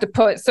probably have to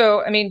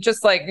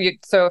just like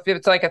so if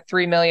it's like a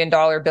 $3 million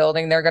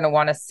building, they're going to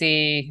want to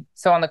see.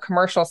 So on the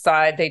commercial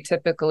side, they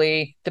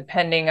typically,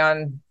 depending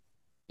on,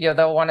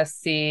 they'll want to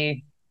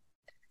see,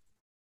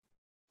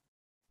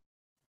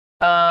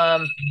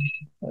 at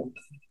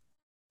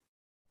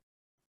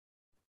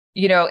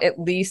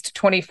least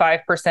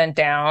 25%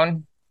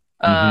 down.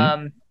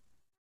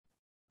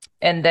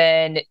 And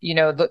then,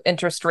 the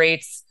interest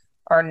rates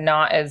are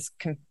not as,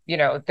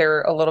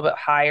 they're a little bit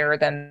higher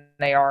than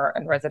they are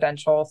in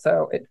residential.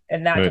 So,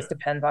 that just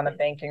depends on the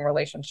banking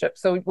relationship.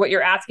 So what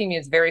you're asking me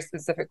is very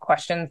specific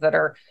questions that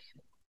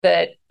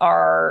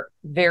are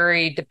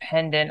very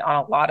dependent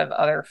on a lot of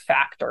other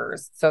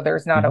factors. So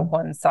there's not a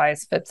one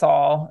size fits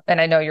all.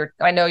 And I know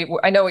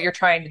what you're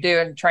trying to do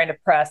and trying to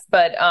press,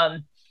 but,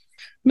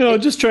 no,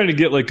 just trying to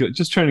get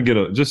just an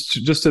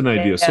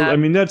idea. Yeah. So, I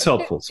mean, that's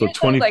helpful. So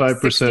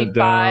 25%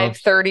 down.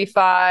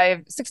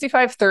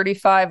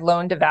 65-35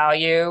 loan to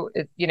value,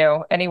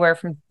 anywhere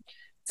from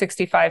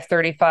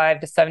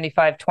 65-35 to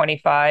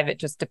 75-25. It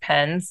just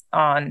depends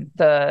on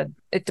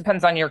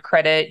your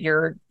credit,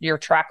 your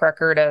track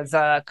record as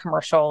a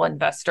commercial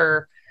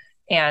investor,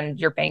 and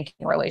your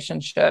banking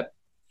relationship.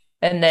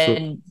 And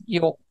then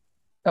go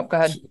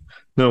ahead.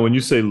 No, when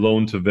you say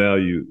loan to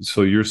value,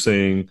 so you're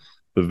saying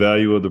the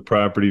value of the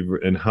property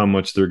and how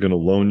much they're going to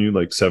loan you,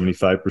 like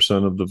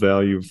 75% of the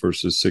value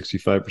versus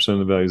 65% of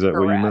the value. Is that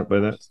correct? What you meant by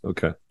that?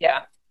 Okay.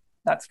 Yeah,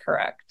 that's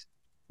correct.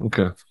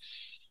 Okay.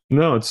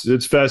 No,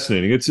 it's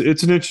fascinating. It's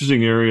an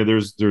interesting area.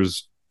 There's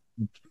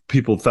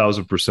people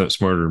 1,000%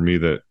 smarter than me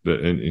that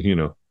and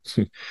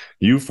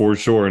you for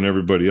sure, and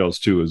everybody else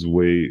too is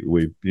way,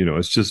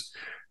 it's just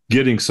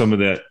getting some of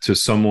that to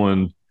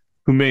someone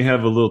who may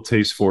have a little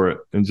taste for it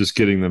and just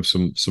getting them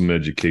some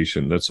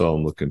education. That's all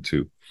I'm looking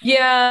to.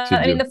 Yeah.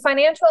 I mean, the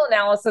financial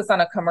analysis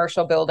on a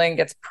commercial building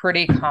gets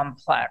pretty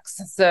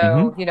complex.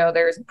 So,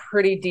 there's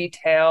pretty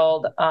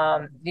detailed,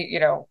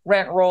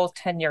 rent rolls,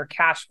 10-year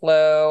cash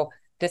flow,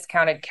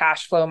 discounted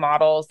cash flow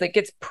models. That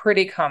gets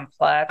pretty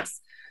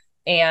complex.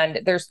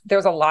 And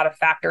there's a lot of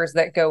factors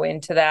that go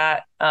into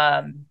that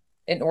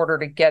in order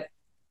to get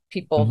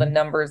people the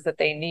numbers that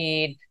they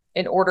need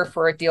in order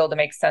for a deal to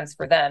make sense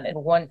for them. And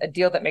a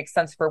deal that makes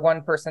sense for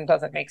one person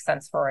doesn't make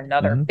sense for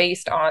another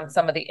based on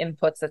some of the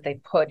inputs that they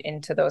put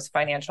into those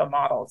financial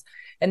models.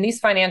 And these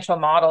financial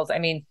models, I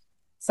mean,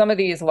 some of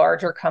these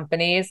larger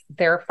companies,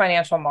 their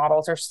financial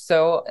models are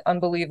so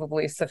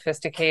unbelievably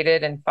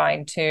sophisticated and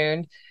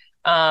fine-tuned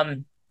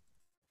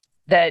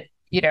that,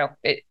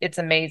 it's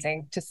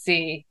amazing to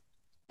see.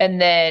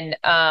 And then,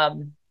 but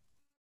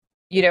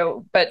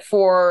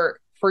for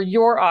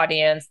your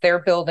audience, their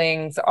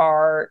buildings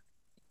are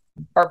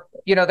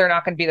they're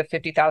not going to be the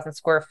 50,000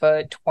 square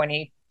foot,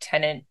 20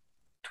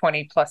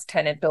 plus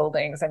tenant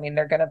buildings. I mean,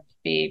 they're going to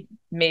be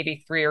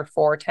maybe 3 or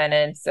 4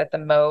 tenants at the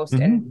most,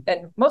 and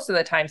most of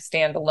the time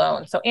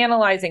standalone. So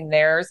analyzing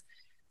theirs,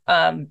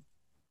 can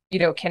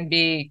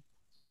be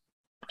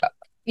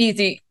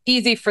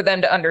easy for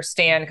them to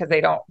understand because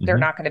they're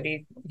not going to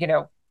be,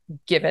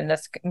 given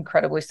this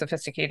incredibly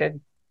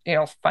sophisticated,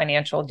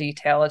 financial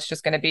detail. It's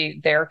just going to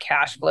be their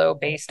cash flow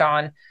based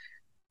on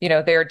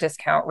their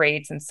discount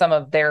rates and some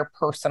of their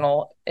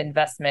personal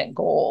investment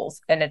goals.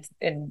 And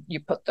you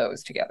put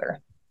those together.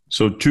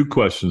 So 2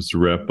 questions to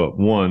wrap up.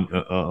 One,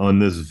 on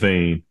this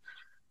vein,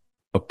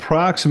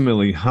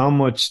 approximately how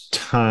much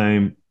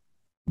time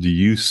do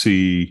you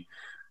see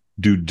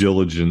due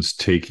diligence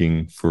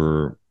taking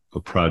for a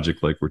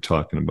project like we're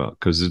talking about?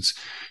 Because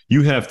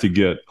you have to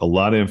get a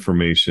lot of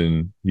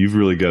information. You've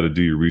really got to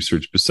do your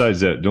research.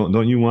 Besides that,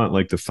 don't you want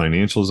like the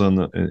financials on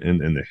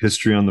and the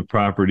history on the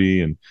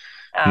property and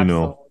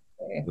Absolutely.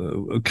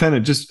 Kind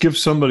of just give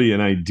somebody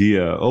an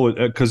idea.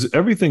 Because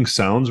everything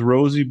sounds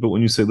rosy, but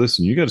when you say,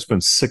 listen, you got to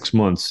spend 6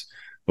 months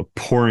of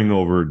poring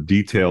over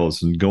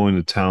details and going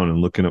to town and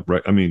looking up,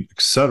 et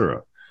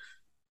cetera.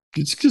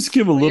 Just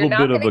give a little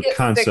bit of a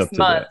concept of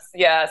that.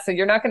 Yeah. So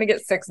you're not going to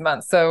get 6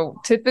 months. So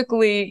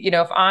typically,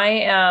 if I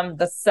am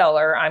the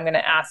seller, I'm going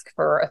to ask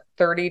for a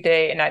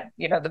 30-day, and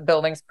the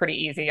building's pretty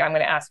easy. I'm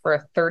going to ask for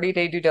a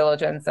 30-day due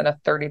diligence and a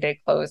 30-day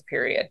close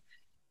period.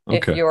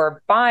 Okay. If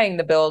you're buying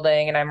the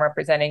building and I'm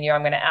representing you,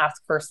 I'm going to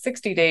ask for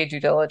 60-day due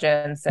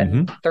diligence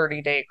and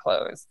 30-day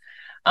close.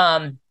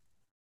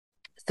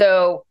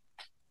 So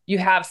you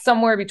have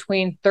somewhere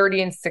between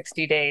 30 and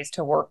 60 days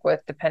to work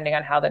with, depending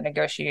on how the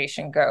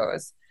negotiation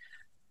goes.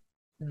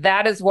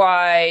 that is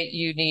why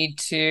you need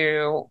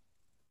to,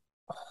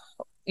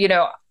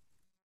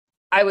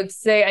 I would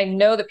say, I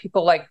know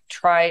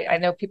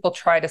people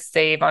try to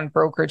save on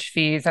brokerage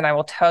fees. And I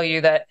will tell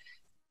you that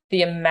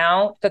the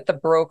amount that the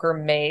broker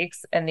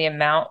makes and the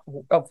amount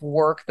of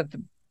work that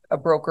a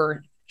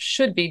broker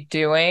should be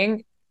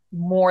doing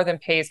more than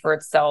pays for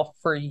itself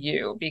for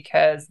you,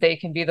 because they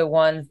can be the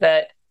ones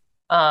that,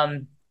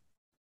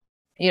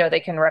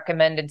 they can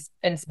recommend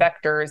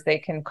inspectors, they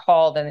can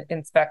call the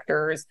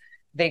inspectors,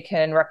 they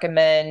can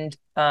recommend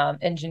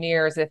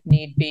engineers if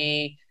need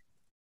be.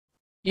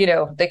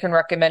 They can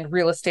recommend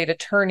real estate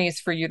attorneys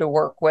for you to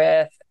work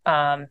with,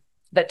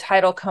 the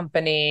title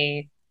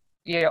company,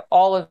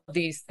 all of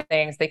these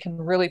things. They can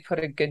really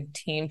put a good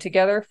team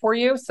together for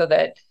you so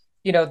that,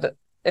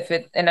 if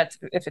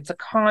it's a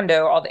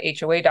condo, all the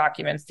HOA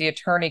documents, the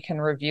attorney can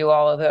review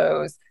all of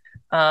those.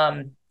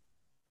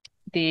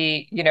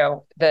 The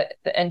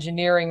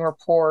engineering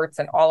reports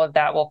and all of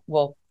that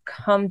will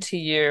come to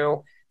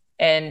you,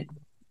 and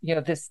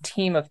this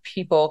team of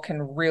people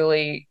can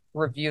really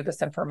review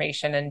this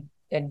information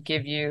and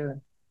give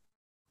you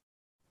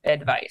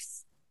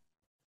advice.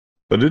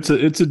 But it's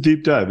a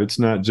deep dive. It's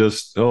not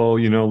just,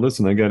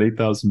 listen, I got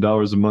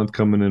 $8,000 a month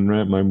coming in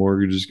rent. My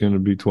mortgage is going to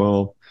be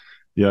 12,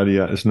 yada,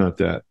 yada. It's not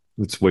that.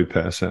 It's way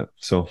past that.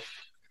 So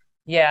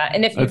yeah.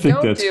 And if you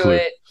don't do clear.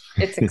 it,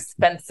 it's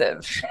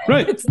expensive.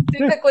 Right. It's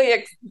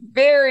typically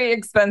very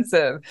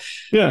expensive.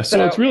 Yeah.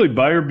 So it's really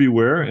buyer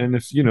beware. And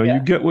if, you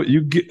get what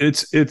you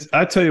get,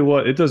 I tell you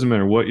what, it doesn't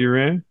matter what you're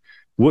in,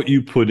 what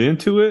you put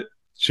into it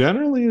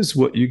generally is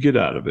what you get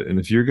out of it. And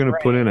if you're going to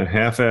put in a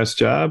half-assed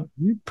job,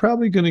 you're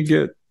probably going to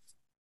get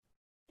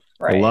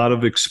a lot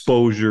of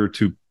exposure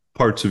to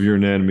parts of your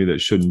anatomy that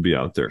shouldn't be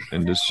out there.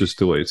 And it's just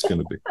the way it's going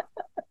to be.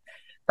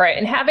 Right.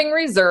 And having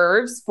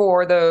reserves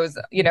for those,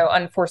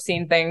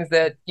 unforeseen things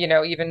that,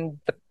 even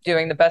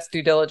doing the best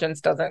due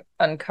diligence doesn't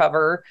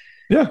uncover.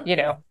 Yeah.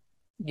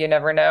 You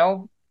never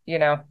know,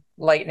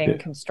 lightning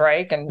can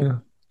strike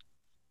and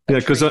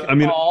because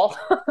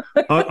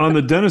on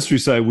the dentistry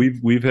side,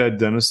 we've had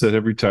dentists that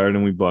have retired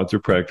and we bought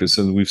their practice,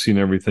 and we've seen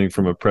everything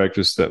from a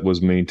practice that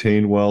was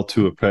maintained well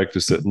to a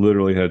practice that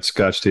literally had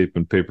Scotch tape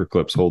and paper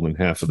clips holding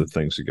half of the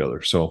things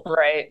together. So,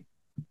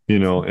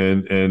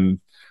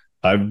 and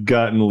I've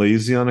gotten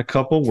lazy on a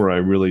couple where I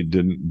really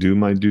didn't do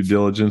my due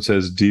diligence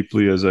as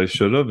deeply as I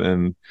should have.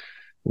 And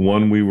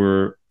one, we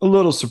were a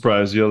little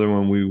surprised. The other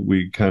one,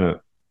 we kind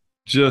of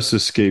just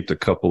escaped a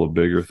couple of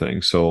bigger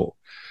things. So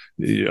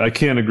I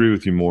can't agree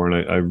with you more.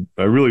 And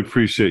I really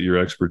appreciate your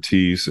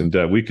expertise, and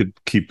that we could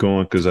keep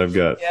going because I've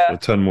got a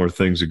ton more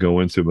things to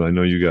go into, but I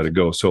know you got to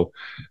go. So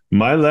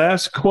my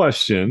last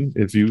question,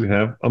 if you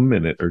have a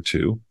minute or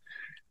two,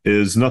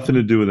 is nothing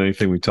to do with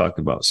anything we talked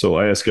about. So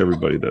I ask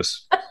everybody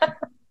this.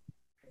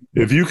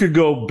 If you could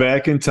go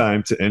back in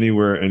time to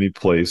anywhere, any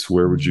place,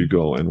 where would you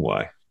go and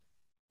why?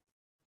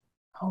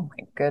 Oh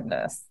my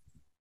goodness.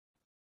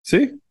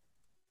 See?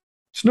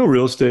 It's no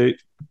real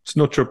estate. It's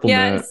no triple net.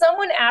 Yeah, and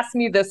someone asked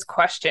me this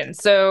question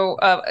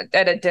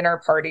at a dinner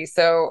party.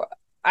 So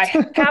I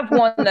have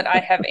one that I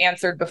have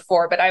answered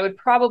before, but I would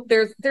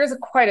probably there's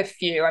quite a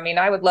few. I mean,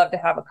 I would love to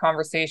have a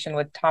conversation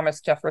with Thomas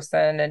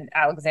Jefferson and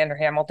Alexander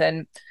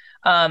Hamilton.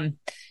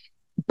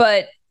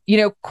 But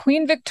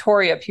Queen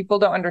Victoria, people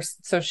don't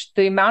understand. So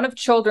the amount of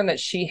children that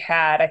she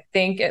had, I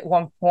think at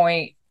one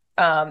point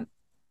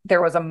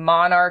there was a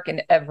monarch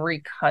in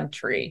every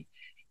country,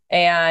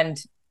 and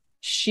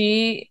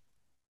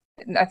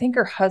I think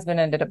her husband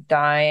ended up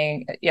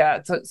dying.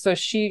 Yeah. So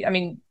she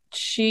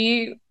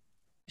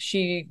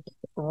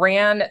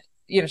ran,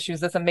 she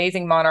was this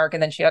amazing monarch,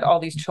 and then she had all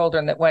these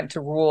children that went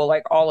to rule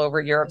like all over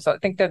Europe. So I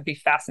think that'd be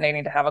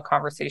fascinating to have a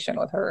conversation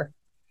with her.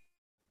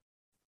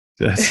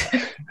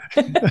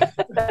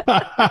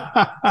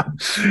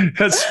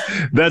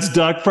 That's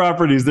Doc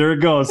Properties. There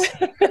it goes.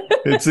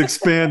 It's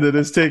expanded.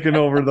 It's taken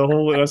over the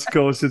whole West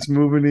Coast. It's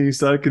moving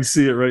east. I can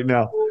see it right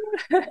now.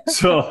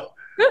 So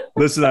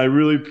listen, I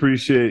really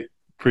appreciate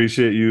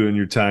you and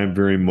your time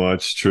very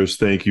much. Trish,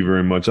 thank you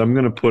very much. I'm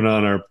going to put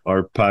on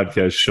our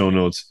podcast show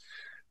notes,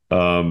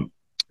 a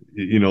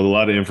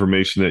lot of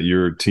information that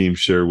your team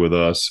shared with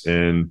us.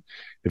 And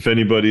if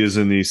anybody is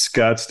in the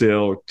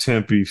Scottsdale,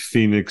 Tempe,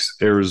 Phoenix,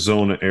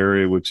 Arizona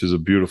area, which is a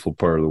beautiful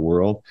part of the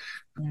world,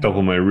 a couple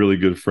of my really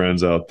good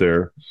friends out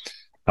there,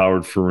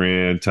 Howard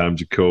Ferran, Tom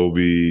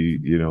Jacoby,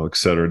 et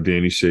cetera.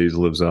 Danny Shays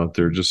lives out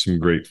there, just some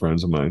great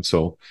friends of mine.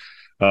 So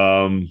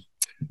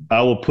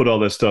I will put all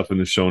that stuff in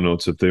the show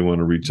notes if they want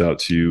to reach out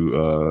to you.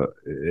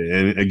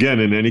 And again,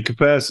 in any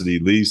capacity,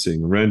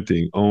 leasing,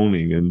 renting,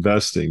 owning,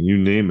 investing, you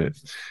name it,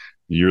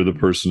 you're the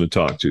person to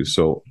talk to.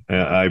 So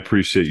I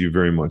appreciate you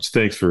very much.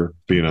 Thanks for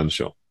being on the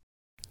show.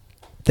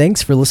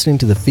 Thanks for listening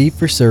to the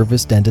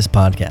Fee-for-Service Dentist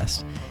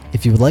Podcast.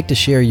 If you would like to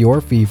share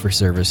your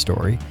fee-for-service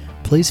story,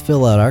 please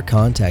fill out our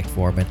contact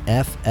form at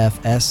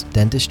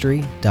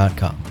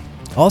ffsdentistry.com.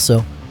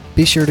 Also,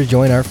 be sure to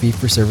join our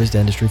Fee-for-Service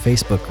Dentistry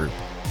Facebook group.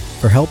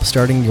 For help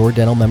starting your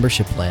dental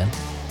membership plan,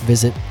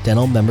 visit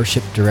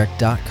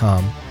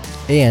dentalmembershipdirect.com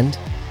and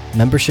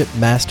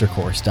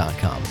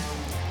membershipmastercourse.com.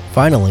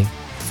 Finally,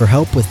 For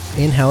help with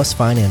in-house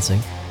financing,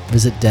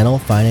 visit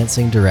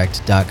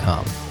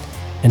dentalfinancingdirect.com.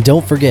 And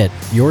don't forget,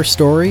 your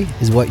story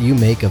is what you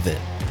make of it.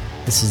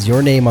 This is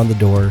your name on the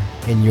door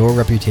and your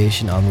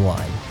reputation on the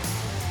line.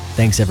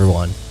 Thanks,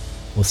 everyone.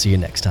 We'll see you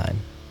next time.